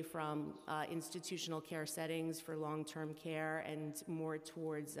away from institutional care settings for long-term care and more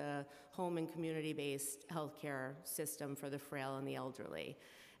towards a home and community-based healthcare system for the frail and the elderly.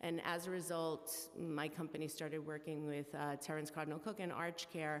 And as a result, my company started working with Terrence Cardinal Cook and Arch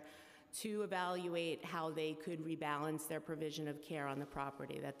Care to evaluate how they could rebalance their provision of care on the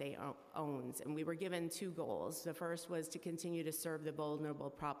property that they owns. And we were given two goals. The first was to continue to serve the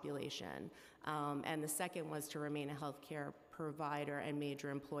vulnerable population, and the second was to remain a healthcare provider and major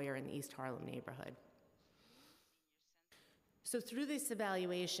employer in the East Harlem neighborhood. So through this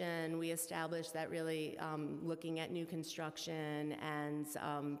evaluation, we established that really looking at new construction and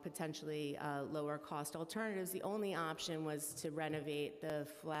potentially lower cost alternatives, the only option was to renovate the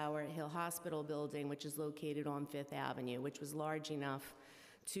Flower Hill Hospital building, which is located on Fifth Avenue, which was large enough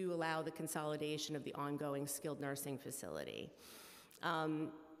to allow the consolidation of the ongoing skilled nursing facility.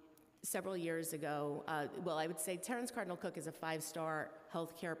 Several years ago, well, I would say Terrence Cardinal Cook is a 5-star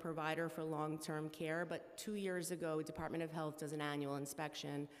healthcare provider for long-term care, but 2 years ago, Department of Health does an annual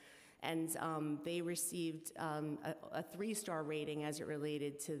inspection, and they received a 3-star rating as it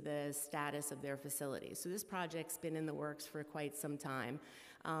related to the status of their facility. So this project's been in the works for quite some time,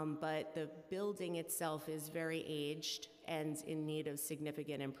 but the building itself is very aged and in need of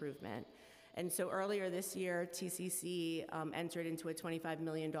significant improvement. And so earlier this year, TCC entered into a $25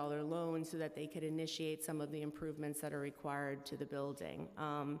 million loan so that they could initiate some of the improvements that are required to the building.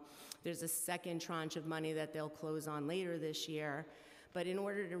 There's a second tranche of money that they'll close on later this year. But in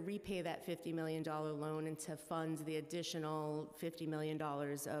order to repay that $50 million loan and to fund the additional $50 million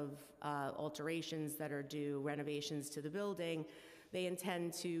of alterations that are due, renovations to the building, they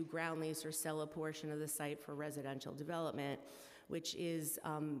intend to ground lease or sell a portion of the site for residential development, which is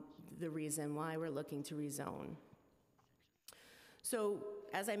the reason why we're looking to rezone. So,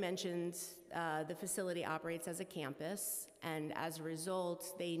 as I mentioned, the facility operates as a campus, and as a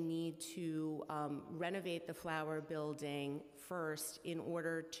result, they need to renovate the Flower building first in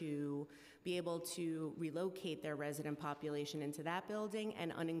order to be able to relocate their resident population into that building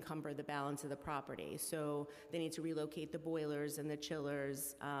and unencumber the balance of the property. So they need to relocate the boilers and the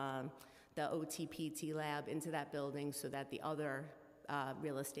chillers, the OT-PT lab into that building so that the other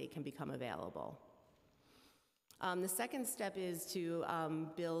real estate can become available. The second step is to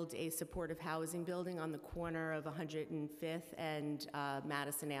build a supportive housing building on the corner of 105th and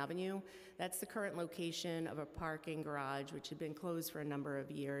Madison Avenue. That's the current location of a parking garage, which had been closed for a number of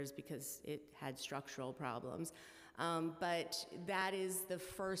years because it had structural problems. But that is the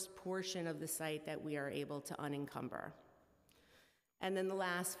first portion of the site that we are able to unencumber. And then the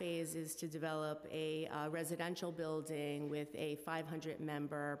last phase is to develop a residential building with a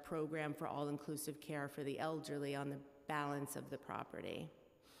 500-member program for all-inclusive care for the elderly on the balance of the property.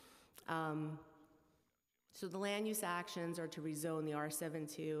 So the land use actions are to rezone the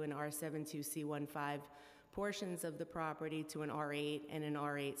R72 and R72C15 portions of the property to an R8 and an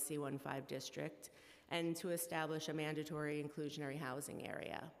R8 C15 district, and to establish a mandatory inclusionary housing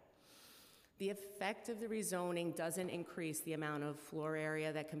area. The effect of the rezoning doesn't increase the amount of floor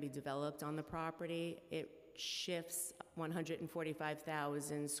area that can be developed on the property. It shifts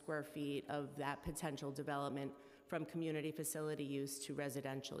 145,000 square feet of that potential development from community facility use to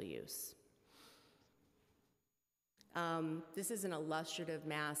residential use. This is an illustrative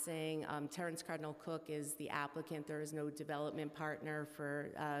massing. Terrence Cardinal Cook is the applicant. There is no development partner for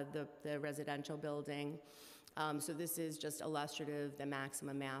the residential building. So this is just illustrative, the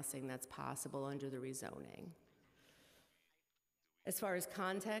maximum massing that's possible under the rezoning. As far as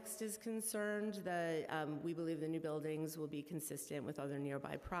context is concerned, we believe the new buildings will be consistent with other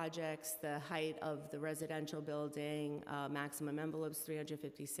nearby projects. The height of the residential building, maximum envelope is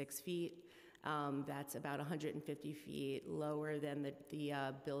 356 feet. That's about 150 feet lower than the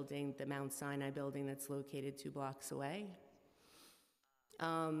building, the Mount Sinai building that's located 2 blocks away.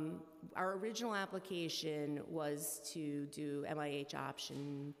 Our original application was to do MIH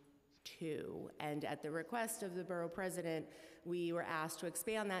option 2, and at the request of the borough president, we were asked to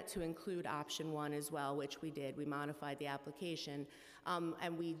expand that to include option 1 as well, which we did. We modified the application,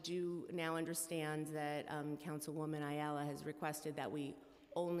 and we do now understand that Councilwoman Ayala has requested that we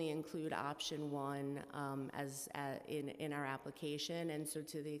only include option 1 in our application, and so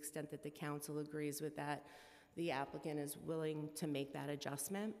to the extent that the council agrees with that, the applicant is willing to make that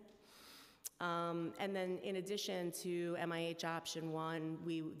adjustment. And then in addition to MIH option 1,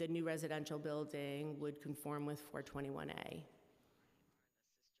 the new residential building would conform with 421A.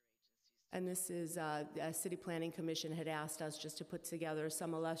 And this is, the City Planning Commission had asked us just to put together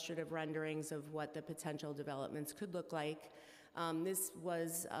some illustrative renderings of what the potential developments could look like. This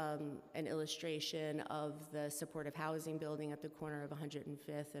was an illustration of the supportive housing building at the corner of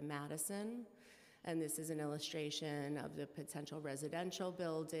 105th and Madison. And this is an illustration of the potential residential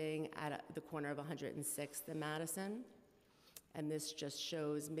building at the corner of 106th and Madison. And this just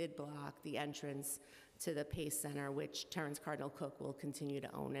shows mid-block the entrance to the Pace Center, which Terrence Cardinal Cook will continue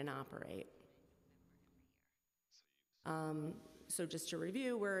to own and operate. So just to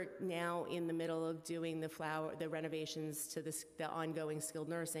review, we're now in the middle of doing the renovations to the ongoing skilled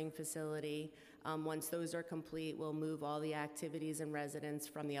nursing facility. Once those are complete, we'll move all the activities and residents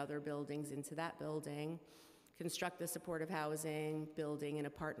from the other buildings into that building. construct the supportive housing building in a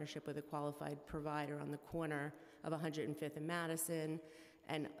partnership with a qualified provider on the corner of 105th and Madison,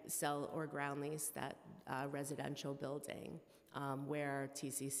 and sell or ground lease that residential building, where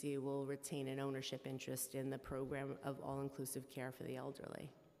TCC will retain an ownership interest in the program of all-inclusive care for the elderly.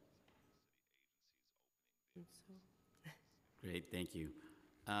 Great, thank you.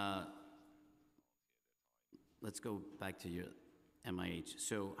 Let's go back to your MIH.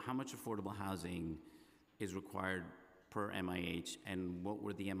 So how much affordable housing is required per MIH, and what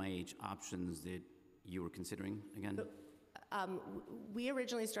were the MIH options that you were considering again? We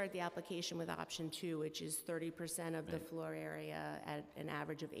originally started the application with option 2, which is 30% of the floor area at an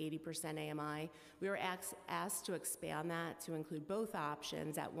average of 80% AMI. We were asked to expand that to include both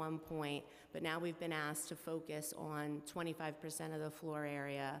options at one point, but now we've been asked to focus on 25% of the floor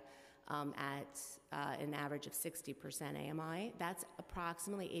area at an average of 60% AMI. That's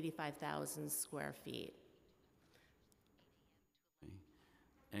approximately 85,000 square feet. Okay.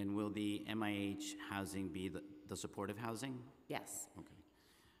 And will the MIH housing be the supportive housing? Yes. Okay.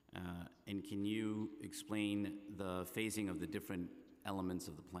 And can you explain the phasing of the different elements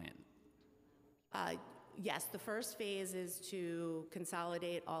of the plan? Yes, the first phase is to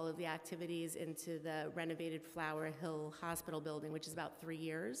consolidate all of the activities into the renovated Flower Hill Hospital building, which is about 3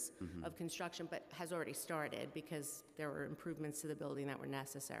 years of construction, but has already started because there were improvements to the building that were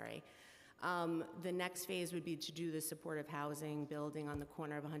necessary. The next phase would be to do the supportive housing building on the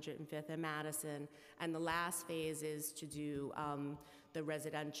corner of 105th and Madison, and the last phase is to do the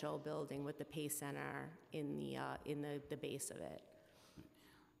residential building with the Pay Center in the base of it.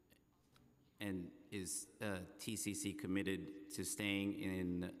 And is TCC committed to staying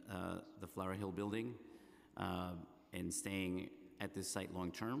in the Flower Hill building and staying at this site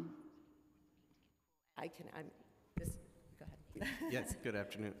long term? Go ahead. Yes, good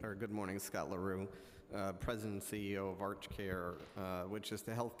afternoon, or good morning, Scott LaRue, President and CEO of ArchCare, which is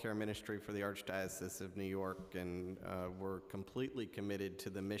the healthcare ministry for the Archdiocese of New York, and we're completely committed to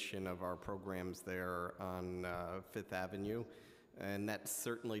the mission of our programs there on Fifth Avenue. And that's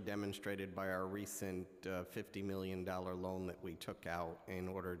certainly demonstrated by our recent $50 million loan that we took out in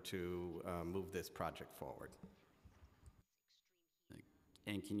order to move this project forward.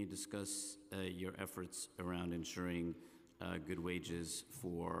 And can you discuss your efforts around ensuring good wages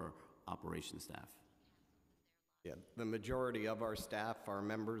for operations staff? Yeah, the majority of our staff are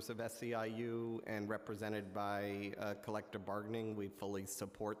members of SEIU and represented by collective bargaining. We fully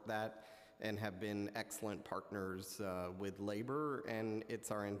support that and have been excellent partners with labor, and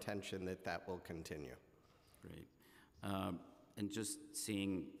it's our intention that that will continue. Great. And just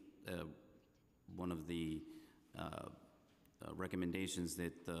seeing one of the recommendations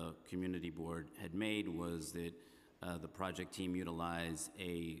that the community board had made was that the project team utilize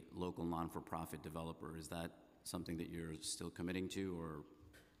a local non-for-profit developer. Is that something that you're still committing to, or?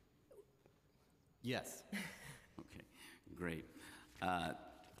 Yes. Okay, great.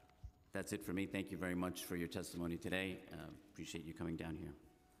 That's it for me. Thank you very much for your testimony today. Appreciate you coming down here.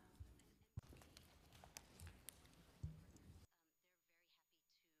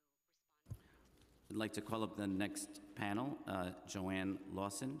 I'd like to call up the next panel, Joanne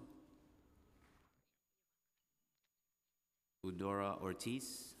Lawson, Eudora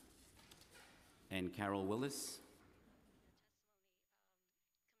Ortiz, and Carol Willis.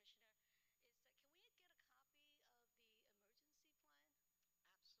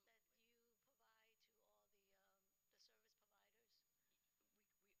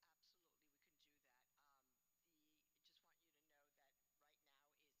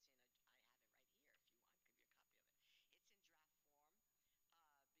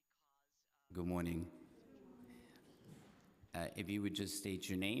 Good morning. If you would just state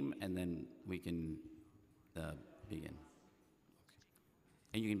your name, and then we can begin. Okay.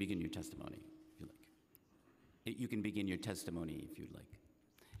 And you can begin your testimony, if you like. You can begin your testimony if you'd like.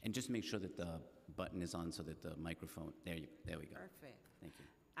 And just make sure that the button is on so that the microphone, there we go. Perfect. Thank you.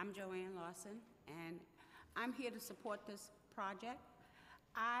 I'm Joanne Lawson, and I'm here to support this project.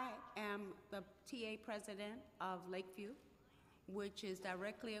 I am the TA president of Lakeview, which is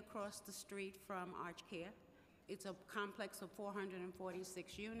directly across the street from ArchCare. It's a complex of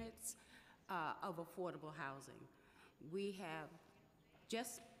 446 units of affordable housing. We have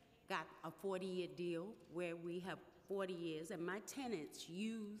just got a 40-year deal where we have 40 years, and my tenants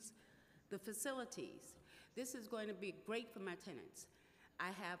use the facilities. This is going to be great for my tenants. I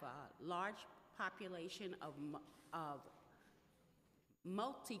have a large population of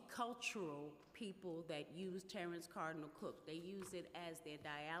multicultural people that use Terrence Cardinal Cook. They use it as their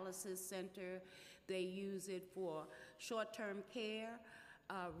dialysis center. They use it for short-term care,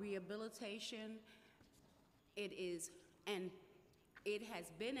 rehabilitation, It is, and it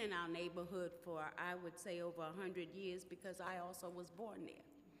has been in our neighborhood for, I would say, over 100 years, because I also was born there.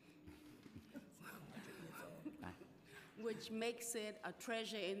 Which makes it a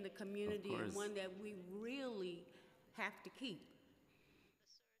treasure in the community and one that we really have to keep.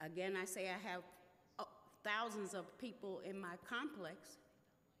 Again, I say I have thousands of people in my complex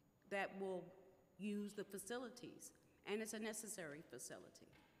that will use the facilities, and it's a necessary facility.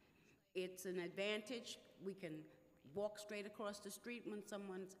 It's an advantage. We can walk straight across the street when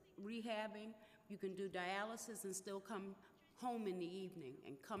someone's rehabbing. You can do dialysis and still come home in the evening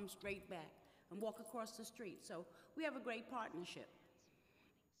and come straight back and walk across the street. So we have a great partnership.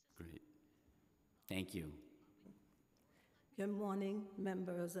 Great. Thank you. Good morning,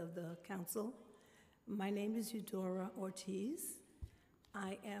 members of the council. My name is Eudora Ortiz.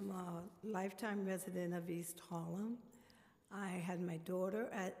 I am a lifetime resident of East Harlem. I had my daughter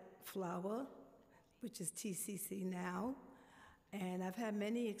at Flower, which is TCC now, and I've had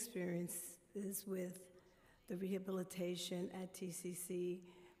many experiences with the rehabilitation at TCC.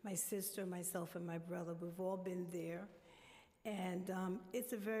 My sister, myself, and my brother, we've all been there. And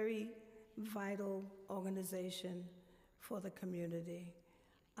it's a very vital organization for the community.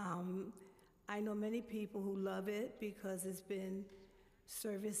 I know many people who love it because it's been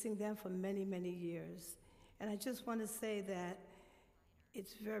servicing them for many, many years. And I just want to say that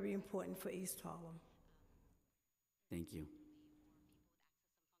it's very important for East Harlem. Thank you.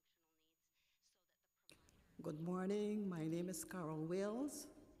 Good morning. My name is Carol Wills.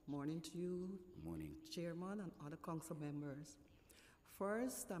 Morning to you. Morning. Chairman and other council members.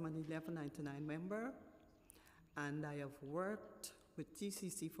 First, I'm an 1199 member, and I have worked with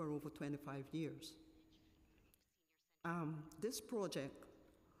TCC for over 25 years. This project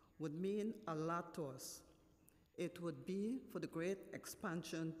would mean a lot to us. It would be for the great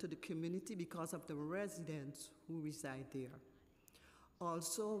expansion to the community because of the residents who reside there.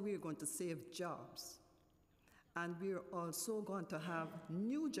 Also, we're going to save jobs. And we're also going to have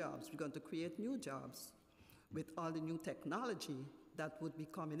new jobs. We're going to create new jobs with all the new technology that would be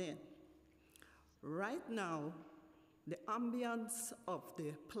coming in. Right now, the ambience of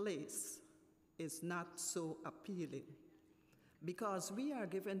the place is not so appealing because we are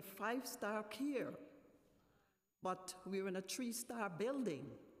given 5-star care, but we're in a 3-star building.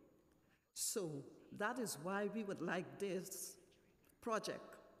 So that is why we would like this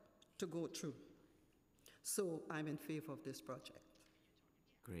project to go through. So I'm in favor of this project.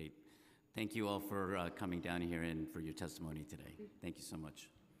 Great. Thank you all for coming down here and for your testimony today. Thank you so much.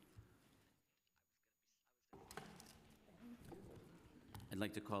 I'd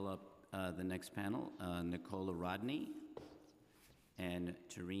like to call up the next panel, Nicola Rodney and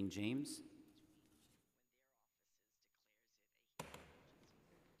Tareen James.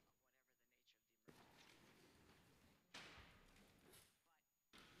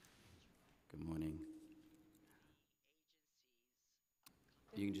 Good morning.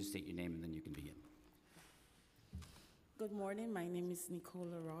 You can just state your name and then you can begin. Good morning. My name is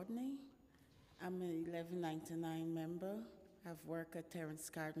Nicola Rodney. I'm an 1199 member. I've worked at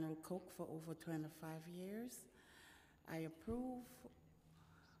Terrence Cardinal Cook for over 25 years. I approve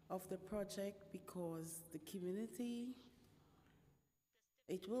of the project because the community,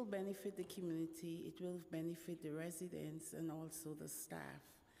 it will benefit the community, it will benefit the residents and also the staff.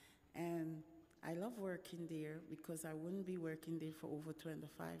 And I love working there because I wouldn't be working there for over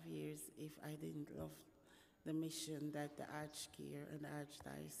 25 years if I didn't love the mission that the Archcare and the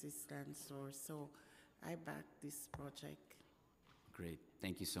Archdiocese stands for. So I back this project. Great.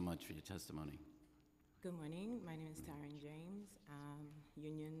 Thank you so much for your testimony. Good morning. My name is Taryn James. I'm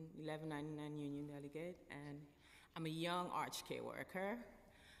Union 1199 Union Delegate, and I'm a young Archcare worker.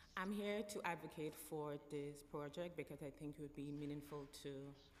 I'm here to advocate for this project because I think it would be meaningful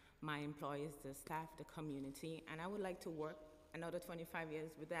to my employees, the staff, the community, and I would like to work another 25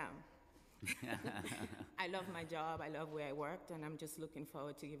 years with them. I love my job, I love where I worked, and I'm just looking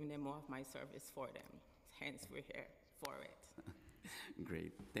forward to giving them more of my service for them. Hence, we're here for it.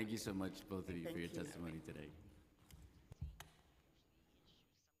 Great. Thank you so much, both of you, for your testimony today.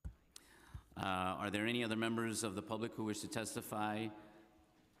 Are there any other members of the public who wish to testify?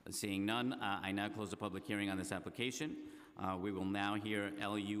 Seeing none, I now close the public hearing on this application. We will now hear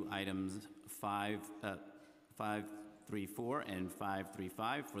LU items 534 and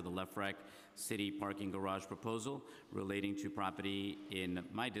 535 for the Left Rack City Parking Garage proposal relating to property in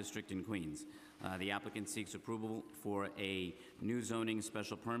my district in Queens. The applicant seeks approval for a new zoning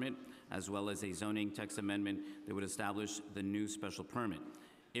special permit as well as a zoning text amendment that would establish the new special permit.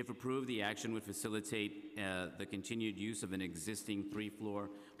 If approved, the action would facilitate the continued use of an existing three-floor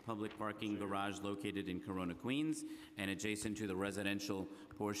public parking garage located in Corona, Queens, and adjacent to the residential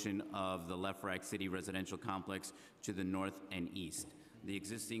portion of the Lefrak City residential complex to the north and east. The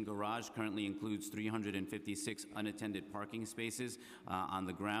existing garage currently includes 356 unattended parking spaces on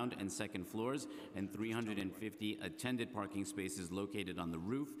the ground and second floors, and 350 attended parking spaces located on the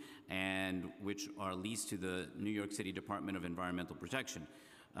roof, and which are leased to the New York City Department of Environmental Protection.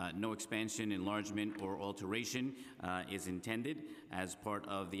 No expansion, enlargement, or alteration is intended as part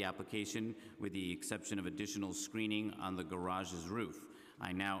of the application, with the exception of additional screening on the garage's roof.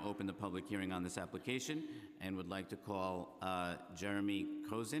 I now open the public hearing on this application and would like to call Jeremy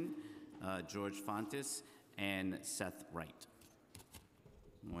Kozin, George Fontes, and Seth Wright.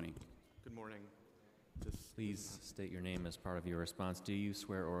 Morning. Good morning. Please state your name as part of your response. Do you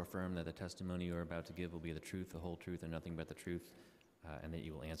swear or affirm that the testimony you are about to give will be the truth, the whole truth, and nothing but the truth, and that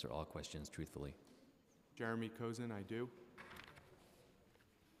you will answer all questions truthfully? Jeremy Kozin, I do.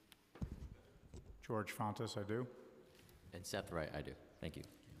 George Fontes, I do. And Seth Wright, I do. Thank you.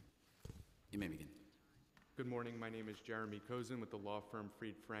 You may begin. Good morning. My name is Jeremy Kozin with the law firm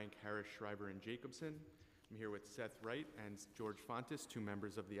Fried Frank, Harris, Schreiber, and Jacobson. I'm here with Seth Wright and George Fontes, two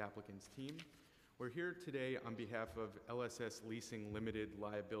members of the applicant's team. We're here today on behalf of LSS Leasing Limited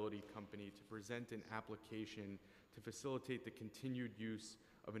Liability Company to present an application to facilitate the continued use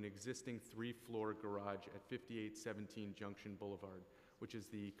of an existing three-floor garage at 5817 Junction Boulevard, which is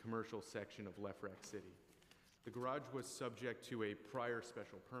the commercial section of Lefrak City. The garage was subject to a prior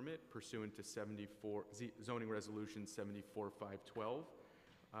special permit pursuant to Zoning Resolution 74512,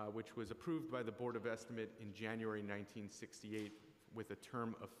 which was approved by the Board of Estimate in January 1968 with a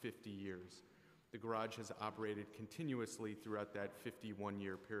term of 50 years. The garage has operated continuously throughout that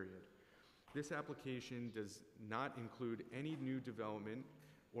 51-year period. This application does not include any new development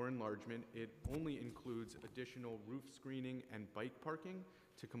or enlargement. It only includes additional roof screening and bike parking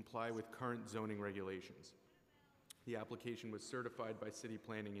to comply with current zoning regulations. The application was certified by City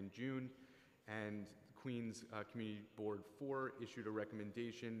Planning in June, and Queens Community Board 4 issued a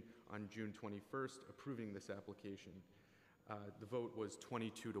recommendation on June 21st approving this application. The vote was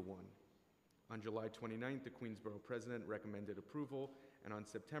 22-1. On July 29th, the Queensborough President recommended approval, and on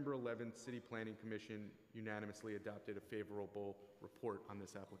September 11th, City Planning Commission unanimously adopted a favorable report on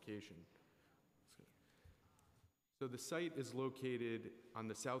this application. So the site is located on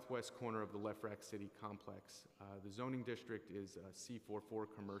the southwest corner of the Lefrak City complex. The zoning district is a C44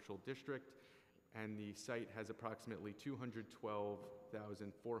 commercial district, and the site has approximately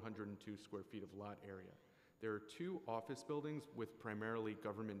 212,402 square feet of lot area. There are two office buildings with primarily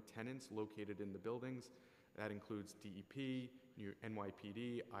government tenants located in the buildings. That includes DEP,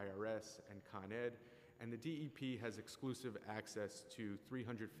 NYPD, IRS, and Con Ed. And the DEP has exclusive access to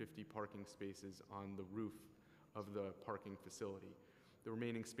 350 parking spaces on the roof of the parking facility. The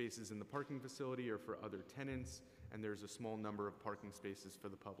remaining spaces in the parking facility are for other tenants, and there's a small number of parking spaces for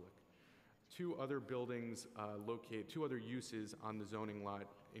the public. Two other buildings two other uses on the zoning lot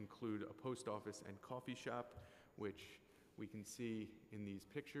include a post office and coffee shop, which we can see in these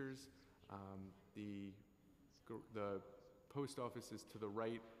pictures. The post office is to the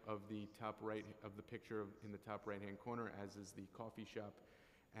right of the top right of the picture in the top right-hand corner, as is the coffee shop.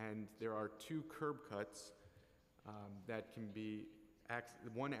 And there are two curb cuts that can be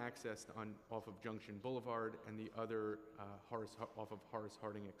one accessed off of Junction Boulevard and the other off of Horace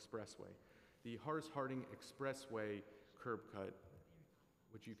Harding Expressway. The Horace Harding Expressway curb cut,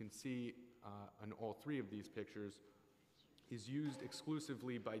 which you can see on all three of these pictures, is used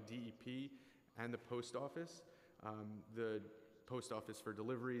exclusively by DEP and the post office. The post office for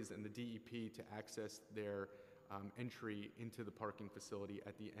deliveries and the DEP to access their entry into the parking facility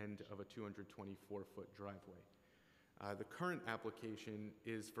at the end of a 224-foot driveway. The current application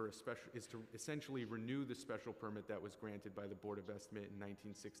is to essentially renew the special permit that was granted by the Board of Estimate in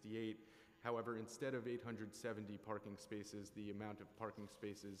 1968. However, instead of 870 parking spaces, the amount of parking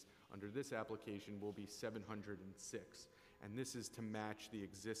spaces under this application will be 706. And this is to match the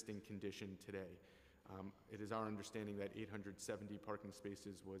existing condition today. It is our understanding that 870 parking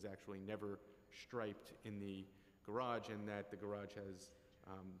spaces was actually never striped in the garage, and that the garage has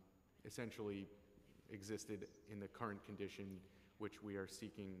essentially existed in the current condition, which we are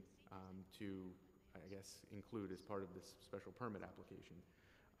seeking to, I guess, include as part of this special permit application.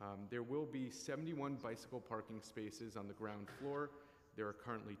 There will be 71 bicycle parking spaces on the ground floor. There are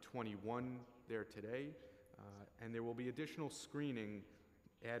currently 21 there today, and there will be additional screening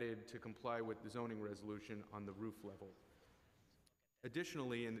added to comply with the zoning resolution on the roof level.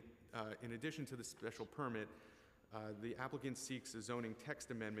 Additionally, in addition to the special permit, The applicant seeks a zoning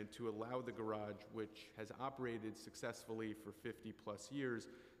text amendment to allow the garage, which has operated successfully for 50-plus years,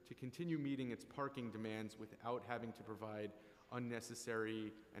 to continue meeting its parking demands without having to provide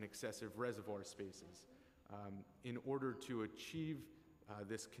unnecessary and excessive reservoir spaces. In order to achieve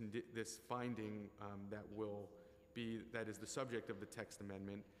this finding that is the subject of the text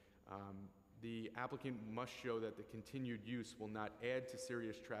amendment, the applicant must show that the continued use will not add to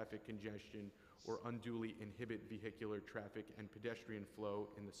serious traffic congestion or unduly inhibit vehicular traffic and pedestrian flow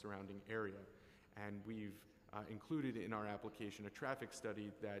in the surrounding area. And we've included in our application a traffic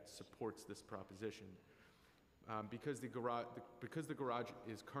study that supports this proposition. Because the garage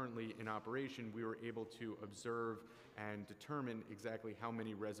is currently in operation, we were able to observe and determine exactly how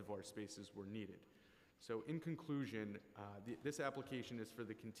many reservoir spaces were needed. So in conclusion, this application is for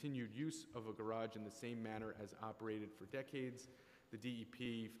the continued use of a garage in the same manner as operated for decades, the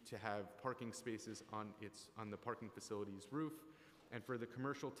DEP to have parking spaces on the parking facility's roof, and for the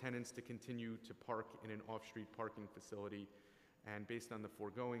commercial tenants to continue to park in an off-street parking facility. And based on the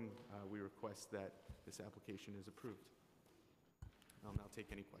foregoing, we request that this application is approved. I'll now take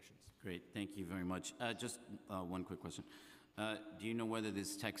any questions. Great, thank you very much. Just one quick question. Do you know whether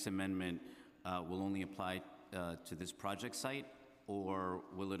this text amendment will only apply to this project site, or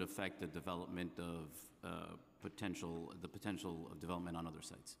will it affect the development of the potential of development on other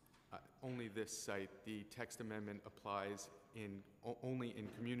sites? Only this site. The text amendment applies only in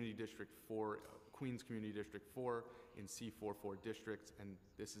Community District 4, Queens Community District 4, in C44 districts, and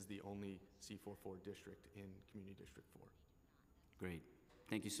this is the only C44 district in Community District 4. Great.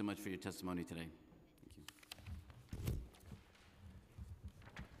 Thank you so much for your testimony today. Thank you.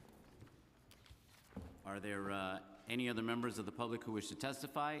 Are there any other members of the public who wish to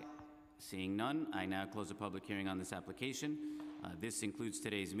testify? Seeing none, I now close the public hearing on this application. This concludes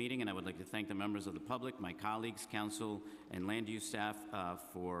today's meeting, and I would like to thank the members of the public, my colleagues, council, and land use staff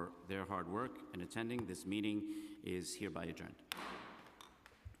for their hard work in attending. This meeting is hereby adjourned.